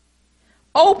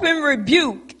 Open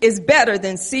rebuke is better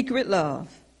than secret love.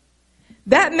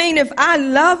 That means if I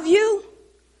love you,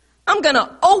 I'm going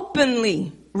to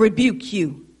openly rebuke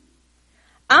you.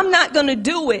 I'm not going to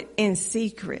do it in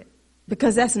secret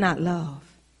because that's not love.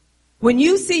 When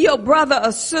you see your brother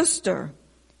or sister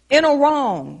in a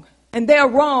wrong and they're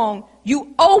wrong,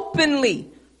 you openly,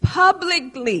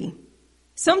 publicly,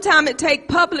 sometimes it takes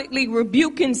publicly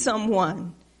rebuking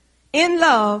someone in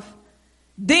love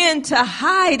than to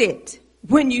hide it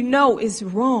when you know it's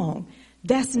wrong.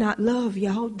 That's not love,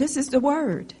 y'all. This is the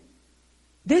word.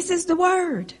 This is the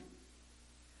word.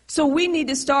 So we need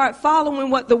to start following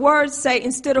what the words say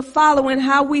instead of following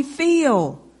how we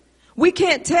feel. We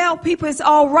can't tell people it's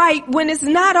all right when it's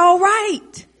not all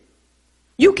right.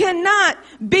 You cannot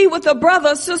be with a brother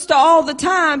or sister all the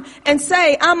time and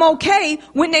say, I'm okay,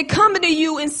 when they're coming to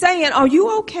you and saying, are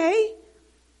you okay?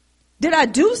 Did I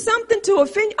do something to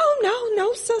offend you? Oh,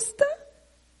 no, sister.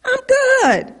 I'm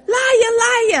good.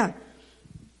 Liar.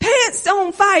 Pants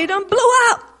on fire, done blew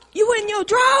out. You in your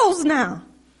drawers now.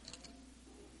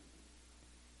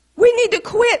 We need to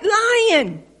quit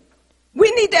lying.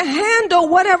 We need to handle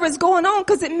whatever's going on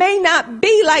because it may not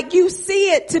be like you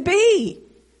see it to be.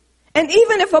 And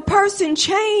even if a person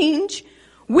change,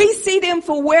 we see them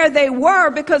for where they were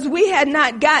because we had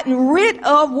not gotten rid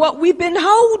of what we've been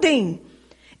holding.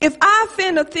 If I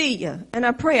offend Athea, and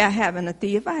I pray I haven't,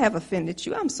 Athea, if I have offended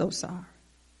you, I'm so sorry.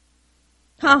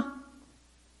 Huh?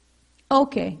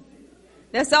 Okay.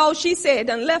 That's all she said,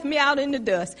 done left me out in the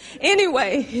dust.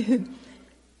 Anyway,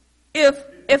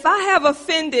 if I have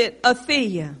offended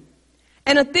Athea,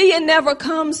 and Athea never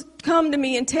come to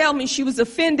me and tell me she was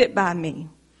offended by me,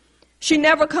 she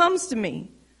never comes to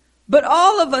me. But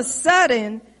all of a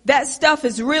sudden, that stuff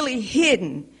is really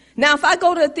hidden. Now, if I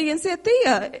go to Athea and say,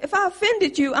 Athea, if I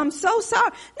offended you, I'm so sorry.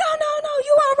 No,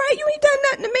 you all right. You ain't done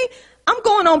nothing to me. I'm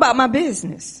going on about my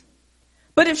business.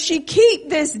 But if she keep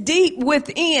this deep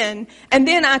within, and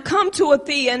then I come to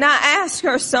Athea and I ask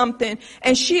her something,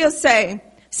 and she'll say,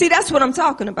 see, that's what I'm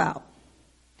talking about.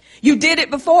 You did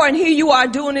it before, and here you are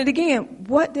doing it again.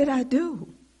 What did I do?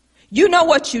 You know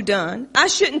what you done.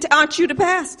 Aren't you the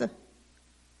pastor?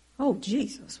 Oh,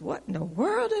 Jesus, what in the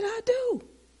world did I do?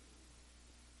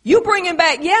 You bringing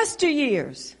back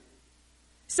yesteryears.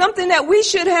 Something that we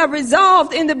should have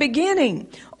resolved in the beginning.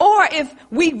 Or if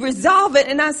we resolve it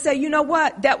and I say, you know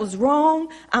what, that was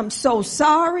wrong. I'm so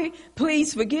sorry.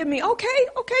 Please forgive me. Okay,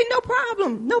 no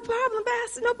problem. No problem,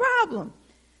 Pastor, no problem.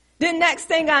 Then next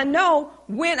thing I know,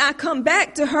 when I come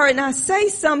back to her and I say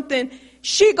something,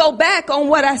 she go back on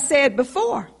what I said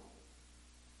before.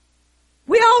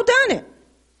 We all done it.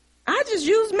 I just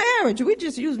use marriage. We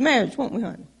just use marriage, won't we,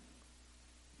 honey?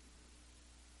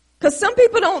 Because some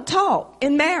people don't talk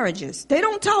in marriages. They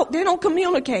don't talk. They don't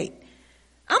communicate.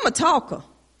 I'm a talker.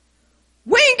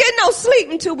 We ain't getting no sleep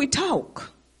until we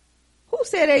talk. Who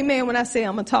said amen when I say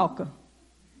I'm a talker?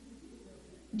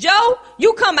 Joe,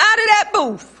 you come out of that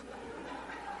booth.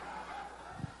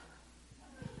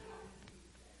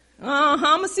 I'm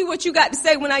going to see what you got to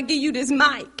say when I give you this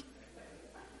mic.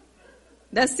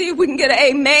 Let's see if we can get an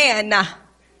amen now.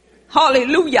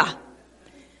 Hallelujah.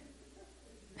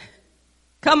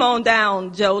 Come on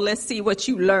down, Joe. Let's see what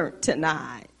you learned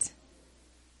tonight.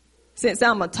 Since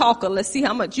I'm a talker, let's see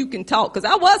how much you can talk. Because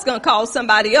I was going to call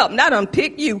somebody up, and I done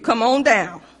pick you. Come on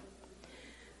down.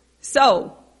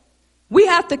 So, we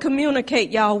have to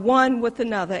communicate, y'all, one with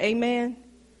another. Amen?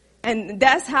 And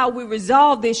that's how we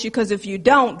resolve the issue, because if you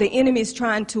don't, the enemy is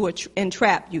trying to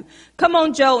entrap you. Come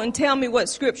on, Joe, and tell me what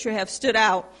scripture have stood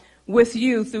out with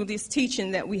you through this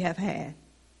teaching that we have had.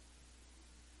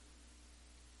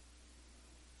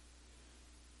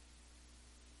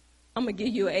 I'm going to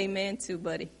give you an amen too,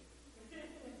 buddy.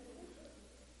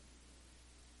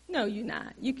 No, you're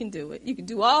not. You can do it. You can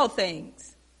do all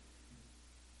things.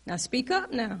 Now speak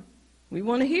up now. We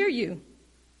want to hear you.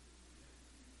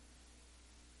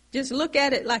 Just look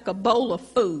at it like a bowl of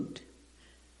food.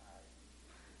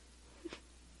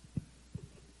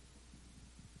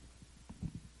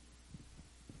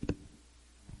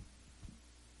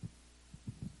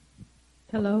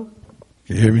 Hello?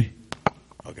 Can you hear me?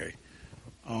 Okay.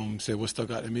 Say what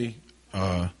stuck out to me.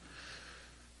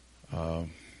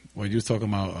 When you was talking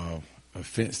about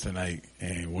offense tonight,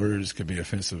 and words could be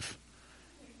offensive.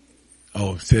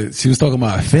 Oh, she was talking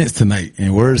about offense tonight,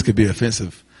 and words could be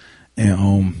offensive.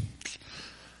 And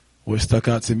what stuck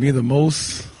out to me the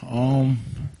most, a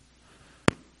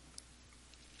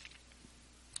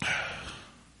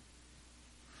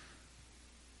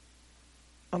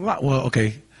lot. Well,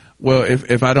 okay. Well,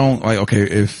 if I don't like, okay,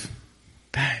 if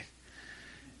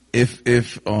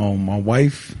my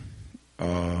wife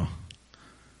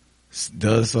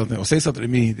does something or say something to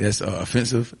me that's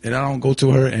offensive, and I don't go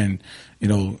to her and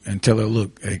and tell her,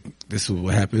 look, hey, this is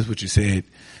what happened, this is what you said,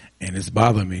 and it's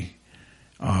bothering me.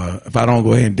 If I don't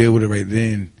go ahead and deal with it right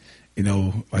then,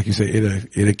 like you said,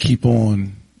 it'll keep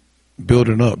on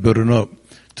building up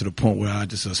to the point where I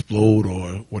just explode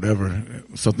or whatever.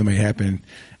 Something may happen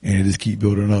and it just keep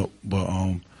building up. But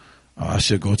I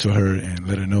should go to her and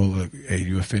let her know, look, hey,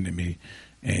 you offended me,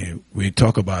 and we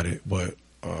talk about it. But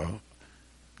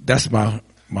that's my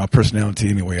personality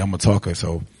anyway. I'm a talker,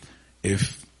 so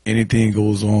if anything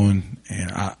goes on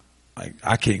and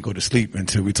I can't go to sleep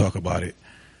until we talk about it,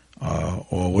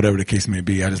 or whatever the case may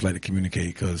be. I just like to communicate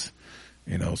because,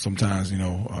 sometimes,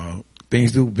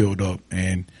 things do build up,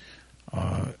 and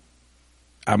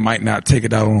I might not take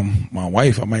it out on my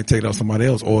wife. I might take it out on somebody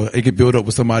else, or it could build up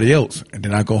with somebody else, and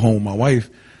then I go home with my wife.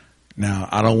 Now,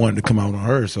 I don't want it to come out on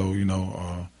her, so,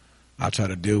 I try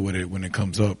to deal with it when it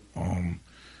comes up.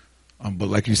 But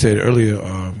like you said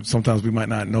earlier, sometimes we might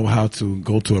not know how to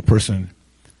go to a person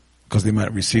because they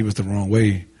might receive us the wrong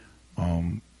way.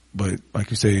 But like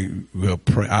you say,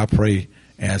 I pray,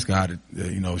 ask God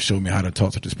to, show me how to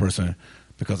talk to this person,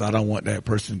 because I don't want that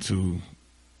person to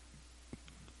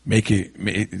make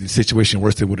the situation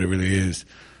worse than what it really is.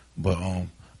 But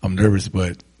I'm nervous,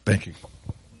 but thank you.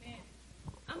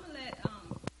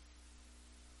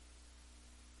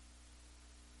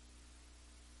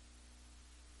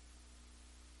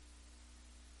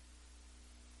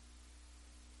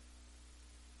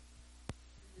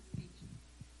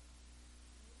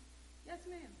 Yes,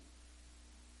 ma'am.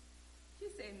 She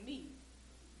said me.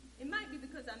 It might be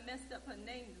because I messed up her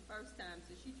name the first time,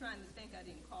 so she's trying to think I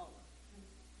didn't call her.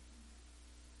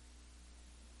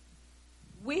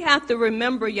 We have to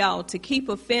remember, y'all, to keep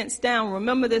offense down.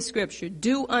 Remember this scripture: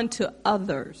 do unto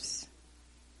others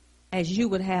as you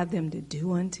would have them to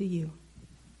do unto you.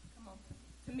 Come on,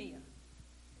 Tamia.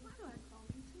 Why do I call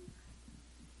you Tamia?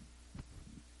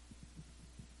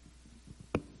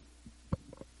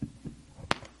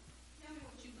 Tell me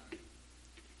what you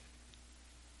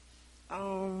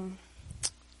learned.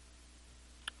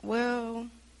 Well,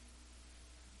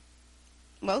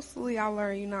 mostly I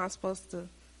learned you're not supposed to,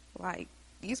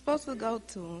 you're supposed to go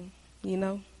to them,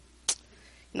 You're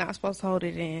not supposed to hold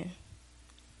it in.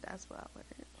 That's what I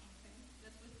learned.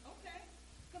 Okay.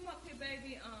 Come up here,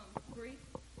 baby. Bree.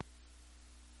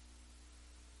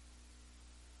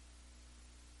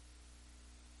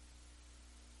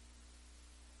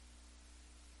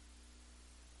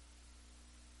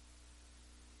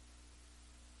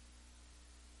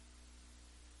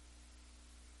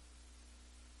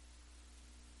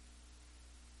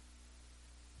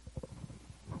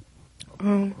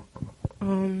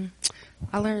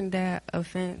 I learned that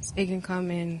offense, it can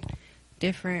come in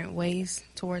different ways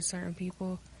towards certain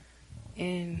people,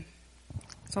 and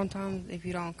sometimes if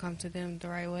you don't come to them the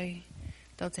right way,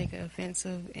 they'll take it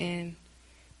offensive, and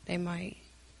they might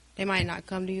not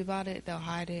come to you about it. They'll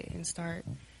hide it and start,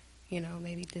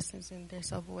 maybe distancing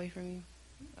themselves away from you.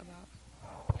 Y'all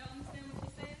understand what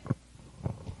you said?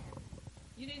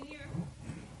 You didn't hear?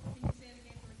 Can you say it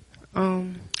again,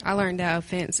 please? I learned that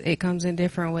offense, it comes in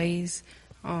different ways.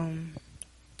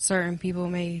 Certain people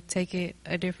may take it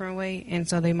a different way, and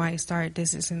so they might start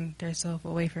distancing themselves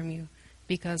away from you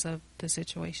because of the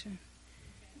situation.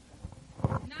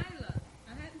 Nyla,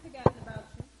 I hadn't forgotten about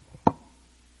you.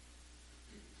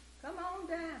 Come on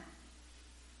down.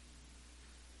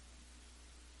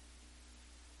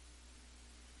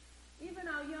 Even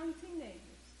our young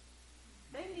teenagers,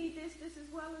 they need this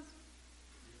as well as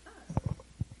us.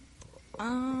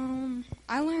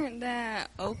 I learned that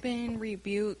open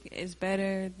rebuke is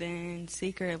better than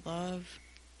secret love.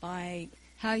 Like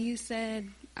how you said,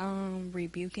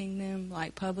 rebuking them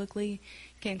publicly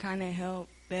can kind of help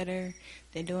better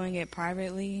than doing it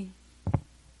privately.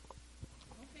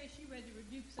 Okay, she ready to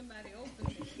rebuke somebody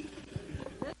openly.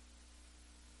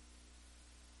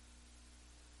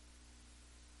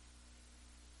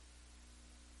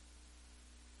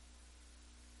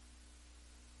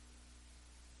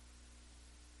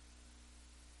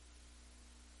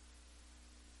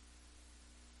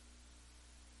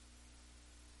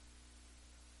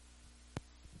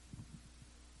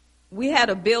 We had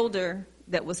a builder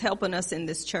that was helping us in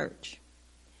this church,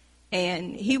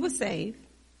 and he was saved,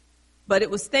 but it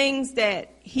was things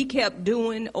that he kept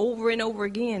doing over and over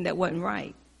again that wasn't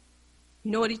right.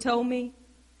 You know what he told me?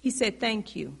 He said,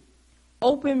 thank you.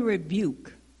 Open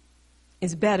rebuke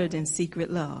is better than secret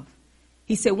love.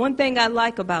 He said, one thing I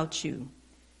like about you,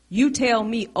 you tell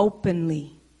me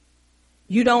openly.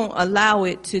 You don't allow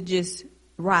it to just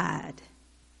ride,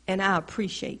 and I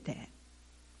appreciate that.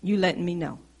 You letting me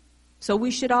know. So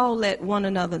we should all let one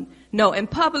another know. In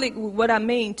public, what I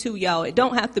mean too, y'all, it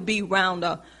don't have to be around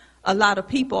a lot of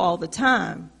people all the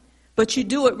time, but you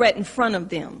do it right in front of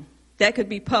them. That could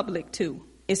be public too.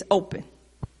 It's open.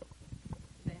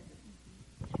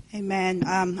 Amen.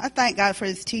 I thank God for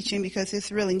his teaching because it's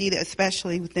really needed,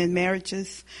 especially within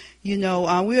marriages. We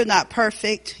are not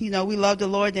perfect. We love the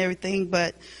Lord and everything,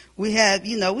 but we have,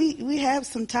 we have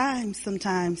sometimes,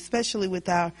 especially with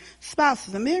our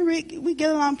spouses. Me and Rick, we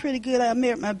get along pretty good. I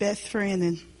married my best friend,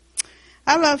 and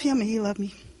I love him, and he loved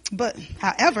me. But,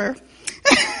 however,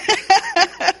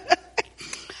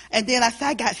 and then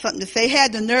I got something to say.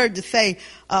 Had the nerve to say,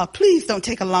 please don't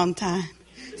take a long time.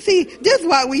 See, this is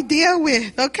what we deal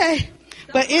with, okay?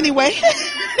 But anyway.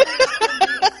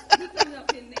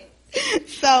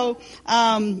 So,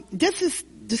 this is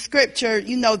the scripture,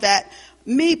 that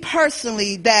me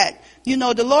personally, that,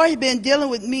 the Lord had been dealing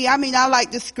with me. I mean, I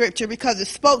like this scripture because it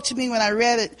spoke to me when I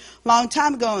read it a long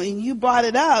time ago, and you brought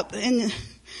it up. And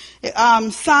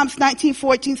Psalms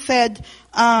 19:14 said,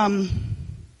 Psalms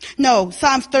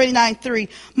 39:3.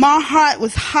 My heart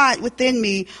was hot within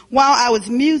me while I was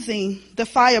musing. The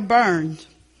fire burned.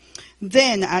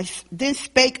 Then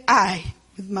spake I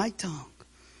with my tongue.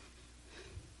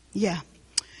 Yeah,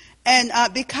 and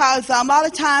because a lot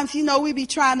of times, we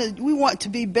want to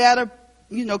be better,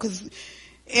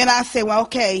 and I say, well,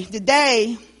 okay,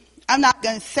 today I'm not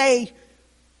going to say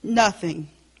nothing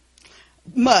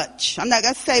much. I'm not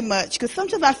going to say much because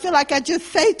sometimes I feel like I just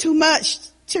say too much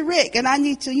to Rick, and I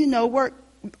need to, work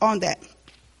on that.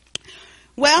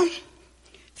 Well,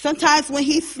 sometimes when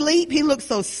he sleep, he looks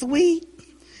so sweet,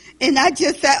 and I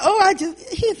just say,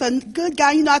 he's a good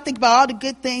guy. I think about all the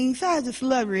good things. I just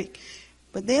love Rick.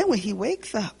 But then when he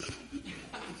wakes up,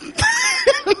 Lord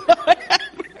have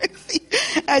mercy.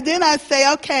 And then I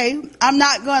say, okay, I'm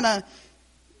not gonna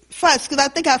fuss because I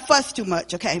think I fuss too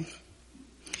much. Okay,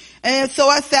 and so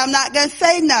I say I'm not gonna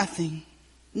say nothing.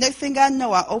 Next thing I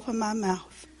know, I open my mouth.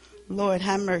 Lord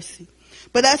have mercy.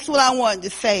 But that's what I wanted to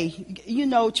say.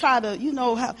 Try to,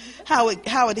 how it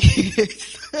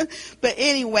is. But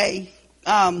anyway.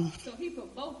 So he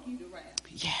provoked you to wrath.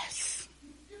 Yes.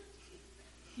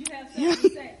 You have something to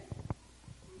say.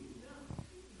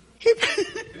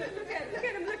 look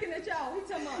at him looking at y'all. He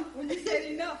talking about when you said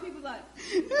enough, he was like,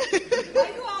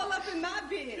 why you all up in my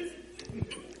business?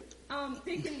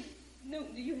 Deacon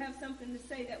Newton, do you have something to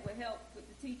say that would help with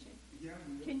the teaching? Yeah.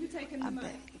 Can you take him to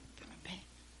mine?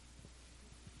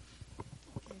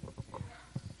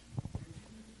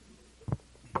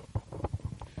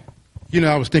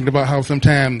 I was thinking about how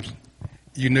sometimes,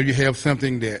 you have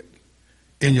something that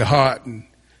in your heart and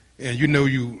you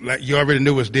already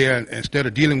know it's there, and instead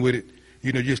of dealing with it,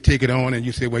 just take it on and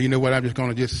you say, well, you know what, I'm just going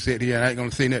to just sit here and I ain't going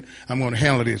to say that. I'm going to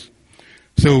handle this.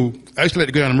 So I used to like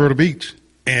to go down to Myrtle Beach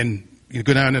and you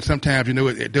go down there sometimes,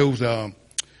 at those, where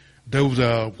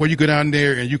you go down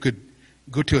there and you could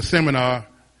go to a seminar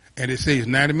and it says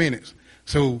 90 minutes.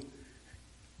 So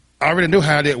I already know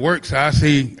how that works. So I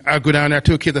go down there, I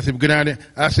tell kids, I say, go down there.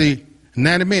 I say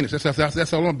 90 minutes.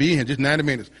 That's all I'm going to be in, just 90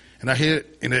 minutes. And I had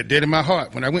it in the dead in my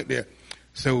heart when I went there.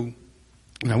 So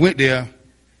when I went there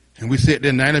and we sat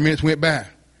there, 90 minutes went by.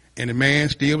 And the man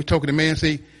still was talking. The man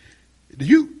say,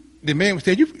 the man was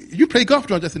saying, you play golf,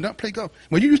 George? I said, no, play golf.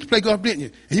 Well, you used to play golf, didn't you?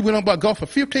 And he went on about golf for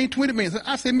 15, 20 minutes.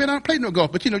 I said, man, I don't play no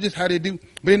golf. But just how they do.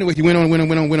 But anyway, he went on.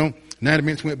 90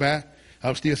 minutes went by. I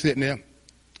was still sitting there.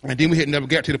 And then we had never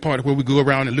got to the part where we go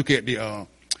around and look at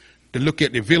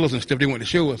the villas and stuff they want to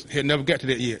show us. Had never got to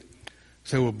that yet.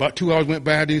 So about 2 hours went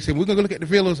by. Then he said, we're going to go look at the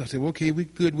villas. I said, well, okay, we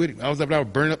good with it. I was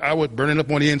burning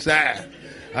up on the inside.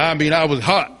 I mean, I was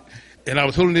hot and I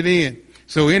was holding it in.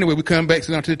 So anyway, we come back,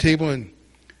 sit down to the table and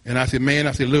I said,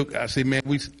 man, look, man,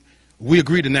 we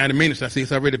agreed to 90 minutes. I said,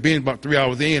 it's already been about 3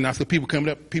 hours in. I said, people coming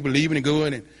up, people leaving and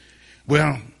going. And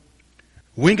well,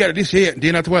 we ain't got this yet. And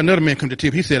then after a while, another man come to the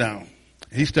table. He sat down.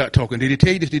 He started talking. Did he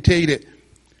tell you this? Did he tell you that?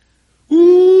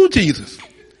 Ooh, Jesus.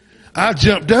 I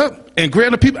jumped up and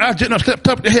grabbed the people. I jumped up, stepped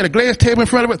up. They had a glass table in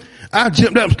front of us. I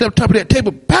jumped up and stepped up of that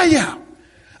table. Pow!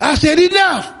 I said,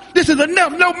 enough. This is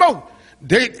enough. No more.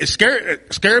 They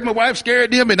scared my wife,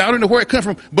 scared them, and I don't know where it come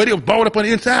from, but it was balled up on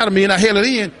the inside of me, and I held it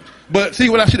in. But see,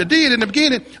 what I should have did in the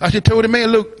beginning, I should have told the man,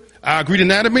 look, I agree to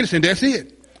 90 minutes, and that's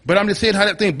it. But I'm just saying how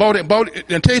that thing balled it,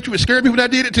 and tell you the truth, it scared me when I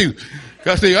did it too.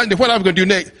 I said, I didn't know what I was going to do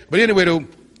next. But anyway, though,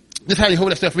 this is how you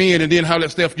hold that stuff in, and then how that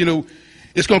stuff,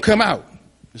 it's going to come out.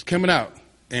 It's coming out.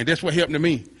 And that's what happened to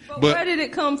me. But where did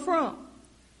it come from?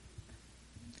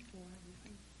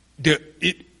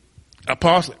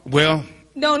 Apostle, well.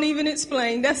 Don't even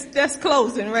explain. That's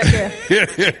closing right there.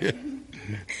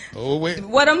 Oh, wait.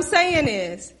 What I'm saying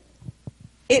is,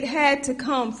 it had to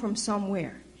come from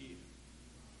somewhere.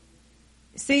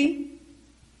 See?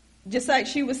 Just like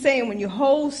she was saying, when you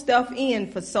hold stuff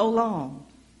in for so long,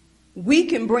 we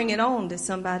can bring it on to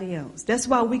somebody else. That's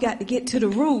why we got to get to the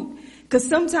root. Because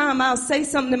sometimes I'll say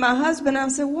something to my husband, I'll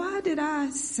say, why did I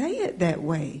say it that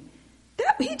way?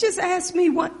 He just asked me,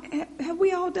 what, have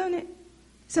we all done it?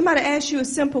 Somebody asks you a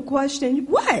simple question,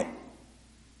 what?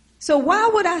 So why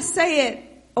would I say it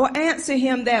or answer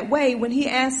him that way when he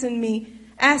asking me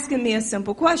a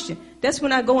simple question? That's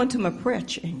when I go into my prayer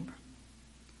chamber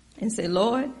and say,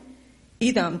 Lord,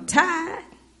 either I'm tired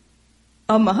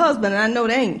of my husband, and I know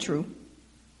that ain't true,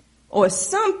 or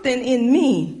something in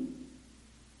me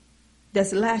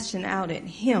that's lashing out at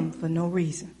him for no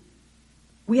reason.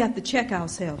 We have to check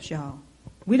ourselves, y'all.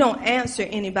 We don't answer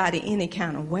anybody any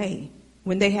kind of way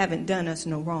when they haven't done us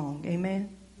no wrong.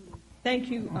 Amen? Thank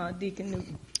you, Deacon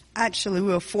Newton. Actually,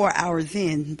 we were 4 hours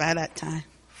in by that time.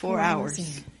 4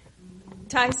 hours.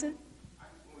 Tyson?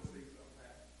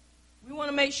 We want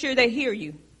to make sure they hear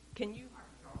you. Can you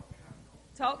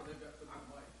talk?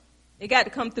 It got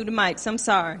to come through the mics. I'm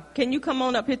sorry. Can you come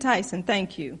on up here, Tyson?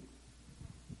 Thank you.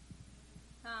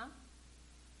 Huh?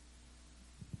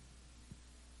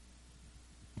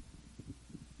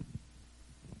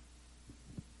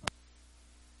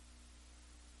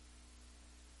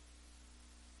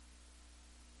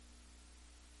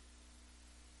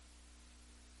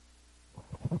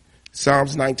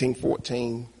 Psalms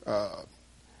 19:14.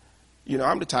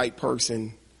 I'm the type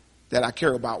person that I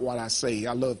care about what I say.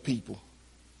 I love people,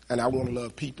 and I want to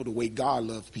love people the way God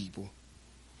loves people,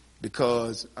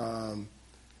 because I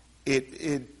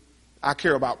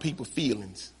care about people's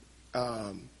feelings.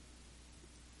 I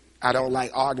don't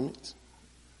like arguments.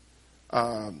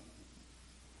 Been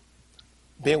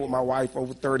with my wife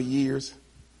over 30 years.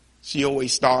 She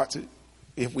always starts it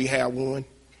if we have one.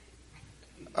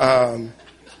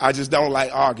 I just don't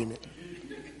like argument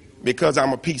because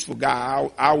I'm a peaceful guy.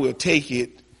 I will take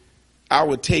it.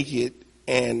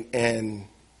 And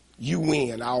you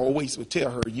win. I always would tell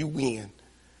her, you win.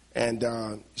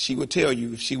 And she would tell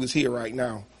you if she was here right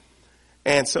now.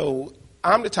 And so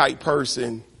I'm the type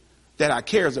person that I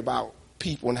cares about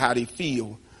people and how they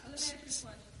feel. You say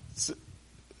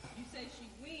she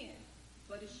wins,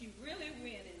 but is she really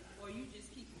winning, or you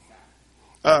just keep it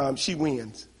silent? She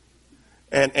wins.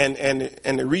 And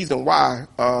the reason why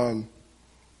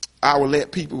I would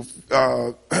let people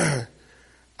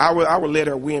I would let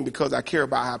her win because I care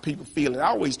about how people feel. And I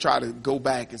always try to go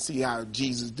back and see how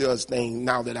Jesus does things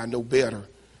now that I know better.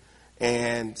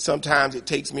 And sometimes it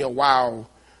takes me a while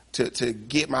to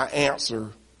get my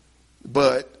answer,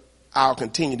 but I'll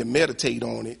continue to meditate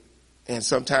on it. And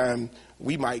sometimes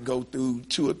we might go through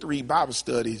 2 or 3 Bible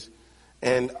studies,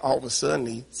 and all of a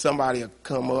sudden somebody will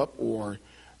come up, or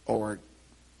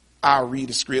I'll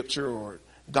read a scripture, or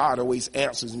God always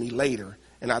answers me later.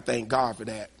 And I thank God for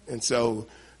that. And so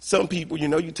some people,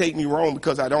 you take me wrong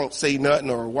because I don't say nothing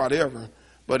or whatever,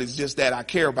 but it's just that I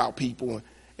care about people,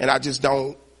 and I just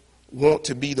don't want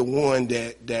to be the one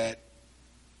that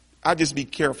I just be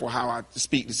careful how I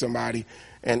speak to somebody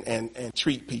and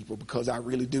treat people, because I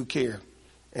really do care.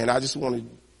 And I just want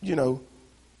to,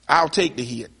 I'll take the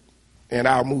hit and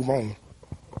I'll move on.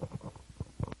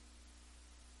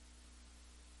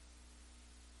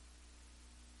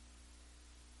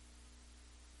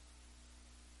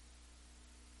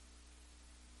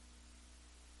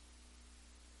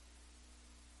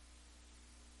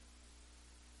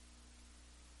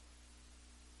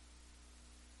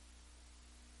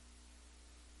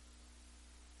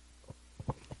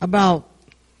 About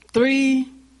 3.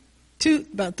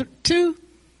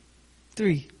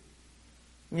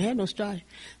 We had no strife.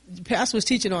 The pastor was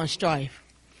teaching on strife.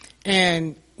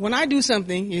 And when I do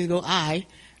something,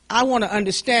 I want an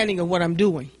understanding of what I'm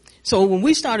doing. So when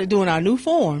we started doing our new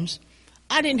forms,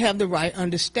 I didn't have the right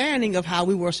understanding of how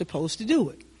we were supposed to do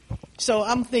it. So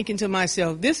I'm thinking to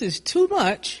myself, this is too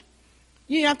much.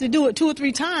 You have to do it 2 or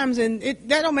 3 times, and that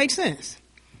don't make sense.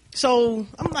 So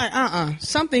I'm like,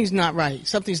 something's not right.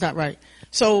 Something's not right.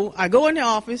 So I go in the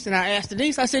office and I ask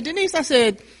Denise, I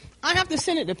said, I have to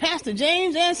send it to Pastor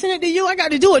James and send it to you. I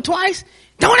got to do it twice.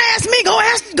 Don't ask me. Go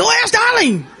ask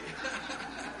Darlene.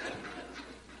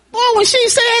 Boy, when she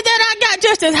said that, I got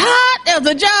just as hot as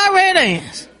a jar of red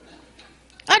ants.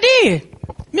 I did.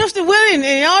 Mr. Willie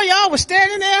and all y'all was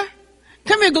standing there.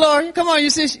 Come here, Gloria. Come on, you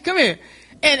sister. Come here.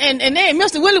 And then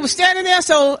Mr. Willie was standing there.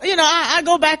 So, I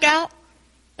go back out.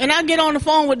 And I get on the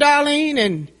phone with Darlene,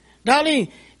 and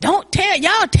Darlene,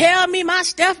 y'all tell me my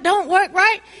stuff don't work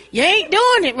right. You ain't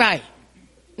doing it right.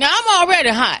 Now I'm already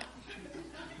hot.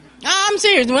 I'm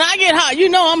serious. When I get hot,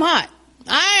 I'm hot.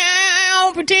 I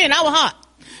don't pretend I was hot.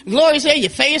 Gloria said, your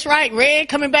face right, red,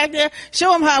 coming back there.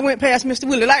 Show him how I went past Mr.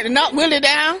 Willie. Like to knock Willie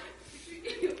down.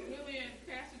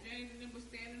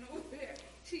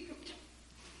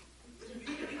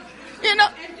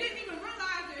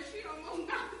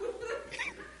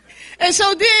 And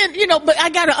so then, but I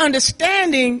got an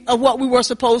understanding of what we were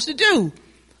supposed to do.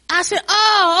 I said,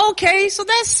 oh, okay, so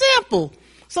that's simple.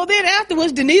 So then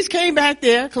afterwards, Denise came back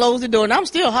there, closed the door, and I'm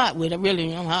still hot with it.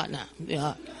 I'm hot now. I'm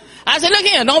hot. I said, look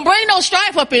here, don't bring no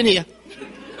strife up in here.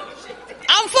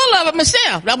 I'm full of it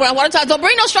myself. That's what I want to talk. Don't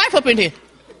bring no strife up in here.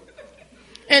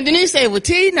 And Denise said, well,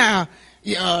 T, now,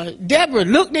 Deborah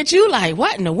looked at you like,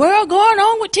 what in the world going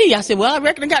on with T? I said, well, I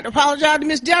reckon I got to apologize to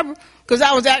Miss Deborah because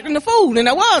I was acting a fool, and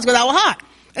I was because I was hot.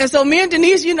 And so me and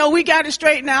Denise, we got it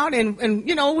straightened out and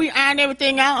we ironed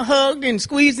everything out, hugged and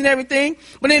squeezed and everything.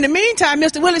 But in the meantime,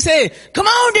 Mr. Willie said, come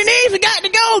on, Denise, we got to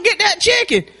go get that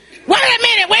chicken. Wait a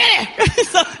minute, Willie.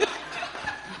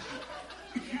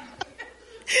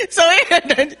 So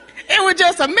it was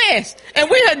just a mess. And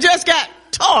we had just got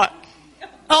taught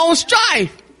on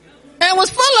strife and was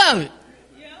full of it.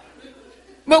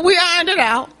 But we ironed it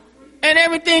out and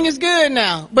everything is good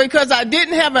now because I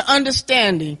didn't have an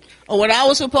understanding of what I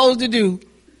was supposed to do.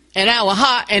 And I was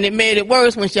hot and it made it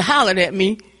worse when she hollered at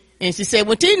me. And she said,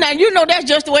 well, T, now you know that's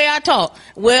just the way I talk.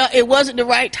 Well, it wasn't the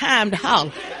right time to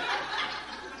holler.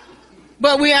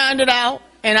 But we ironed it out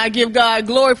and I give God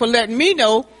glory for letting me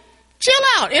know, chill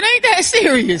out. It ain't that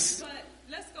serious. But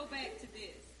let's go back to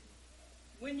this.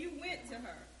 When you went to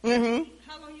her,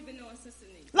 how long you been knowing Sister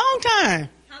Nene? Long time.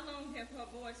 How long have her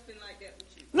voice been like that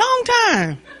with you? Long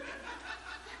time.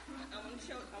 I want to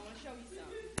show you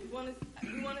something.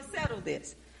 We want to settle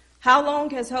this. How long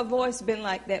has her voice been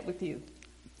like that with you?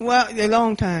 Well, a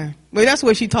long time. But that's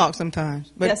where she talks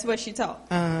sometimes. But that's where she talks.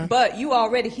 But you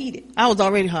already heated. I was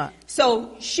already hot.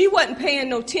 So she wasn't paying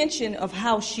no attention of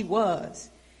how she was.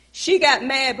 She got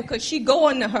mad because she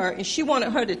going to her and she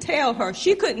wanted her to tell her.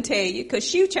 She couldn't tell you because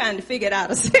she was trying to figure it out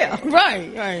herself.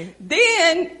 Right.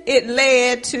 Then it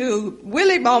led to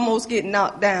Willie almost getting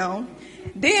knocked down.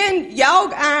 Then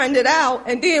y'all ironed it out,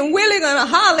 and then Willie gonna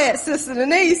holler at Sister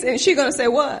Denise, and she gonna say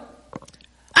what?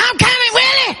 I'm coming,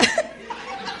 Willie.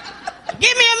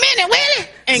 Give me a minute, Willie.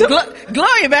 And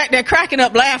Gloria back there cracking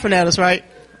up laughing at us, right?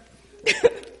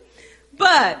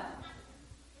 But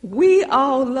we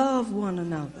all love one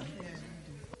another.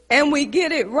 And we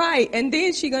get it right. And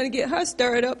then she going to get her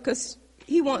stirred up because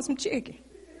he wants some chicken.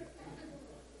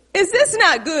 Is this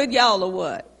not good, y'all, or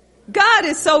what? God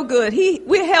is so good.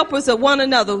 We're helpers of one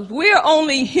another. We're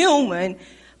only human.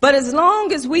 But as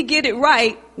long as we get it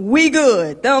right, we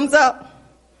good. Thumbs up.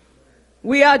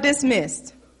 We are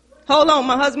dismissed. Hold on,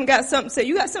 my husband got something to say.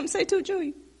 You got something to say too,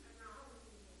 Julia?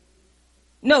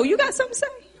 No, you got something to say?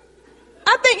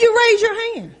 I think you raised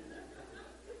your hand.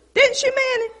 Didn't she,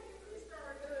 Manny?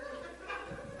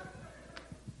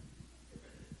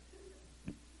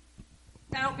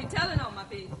 I don't be telling on my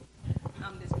business.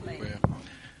 I'm just playing.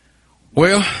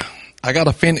 Well, I got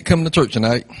offended coming to church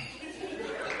tonight.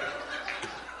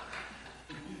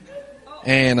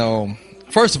 And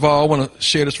first of all, I want to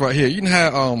share this right here. You know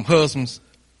how husbands,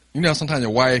 sometimes your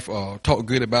wife talk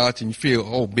good about you and you feel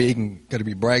all big and got to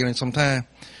be bragging sometimes.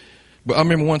 But I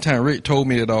remember one time Rick told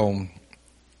me that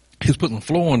he was putting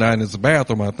flooring down in his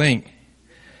bathroom, I think.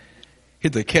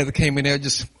 The cat came in there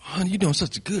just, honey, you're doing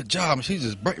such a good job. And she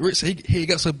just, Rick said he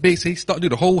got so big, so he started to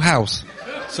do the whole house.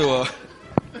 So,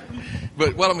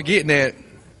 but what I'm getting at,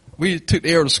 we took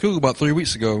the Arrow to school about 3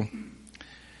 weeks ago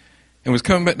and was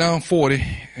coming back down 40,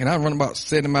 and I run about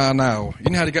 70 miles an hour.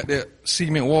 You know how they got that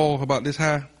cement wall about this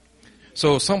high?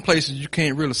 So some places you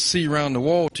can't really see around the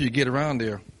wall till you get around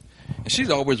there. And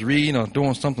she's always reading or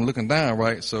doing something looking down,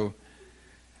 right? So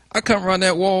I come around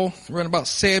that wall, run about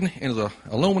 70, and there's a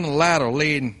aluminum ladder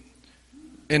laid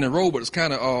in the road, but it's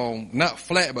kind of not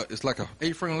flat, but it's like a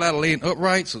 8-frame ladder laying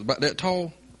upright, so it's about that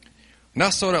tall. When I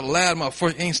saw that ladder, my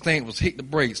first instinct was hit the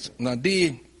brakes. And I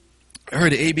did. I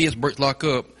heard the ABS brakes lock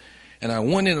up, and I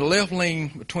went in the left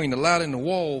lane between the ladder and the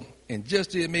wall, and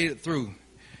just made it through.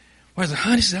 I said,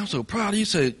 honey, I'm so proud of you. He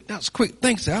said, that was quick.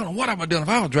 Thanks. I don't know what I would have done if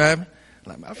I was driving.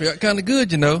 I felt kind of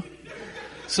good,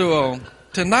 So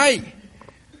tonight,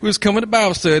 we was coming to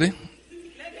Bible study. Let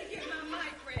me get my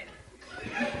mic ready.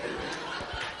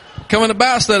 Coming to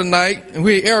Bible study tonight, and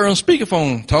we had Ariel on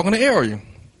speakerphone talking to Ariel.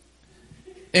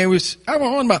 And I was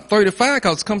on about 35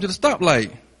 because it's come to the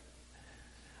stoplight.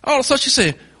 All of a sudden she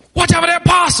said, watch out for that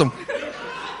possum.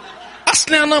 I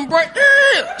slammed on brake.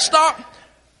 Stop.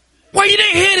 Why you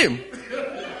didn't hit him?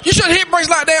 You should have hit brakes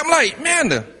like that. I'm like, man,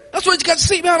 that's what you got the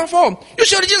seatbelt on for. You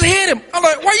should have just hit him. I'm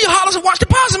like, why you hollering and watch the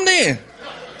possum then?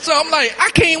 So I'm like,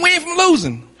 I can't win from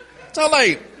losing. So I'm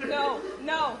like, No.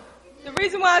 The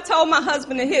reason why I told my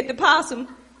husband to hit the possum,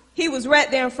 he was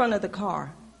right there in front of the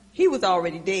car. He was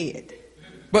already dead.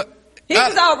 but He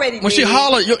was already When dead. she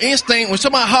hollered, your instinct, when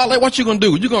somebody hollered, what you gonna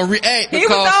do? You gonna react He because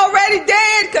was already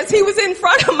dead because he was in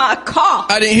front of my car.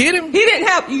 I didn't hit him? He didn't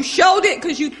help. You showed it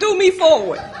because you threw me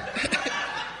forward.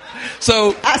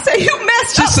 So I said, you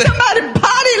messed She up said- somebody's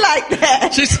body like that.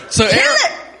 so Kill Era,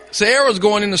 it. so Era was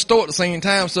going in the store at the same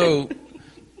time, so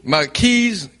my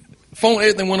keys, phone,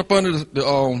 everything went up under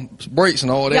the brakes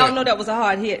and all that. Y'all know that was a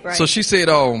hard hit, right? So she said,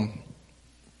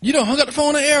 you don't hung up the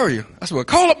phone in the area. I said, well,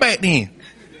 call her back then.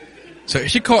 So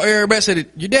she called Era back, said,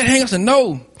 your dad hang up? I said,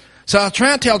 no. So I was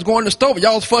trying to tell I was going to the store, but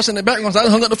y'all was fussing in the background, so I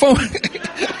hung up the phone.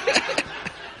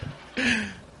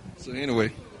 So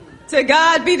anyway. To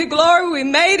God be the glory. We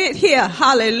made it here.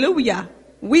 Hallelujah.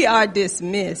 We are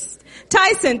dismissed.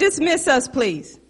 Tyson, dismiss us, please.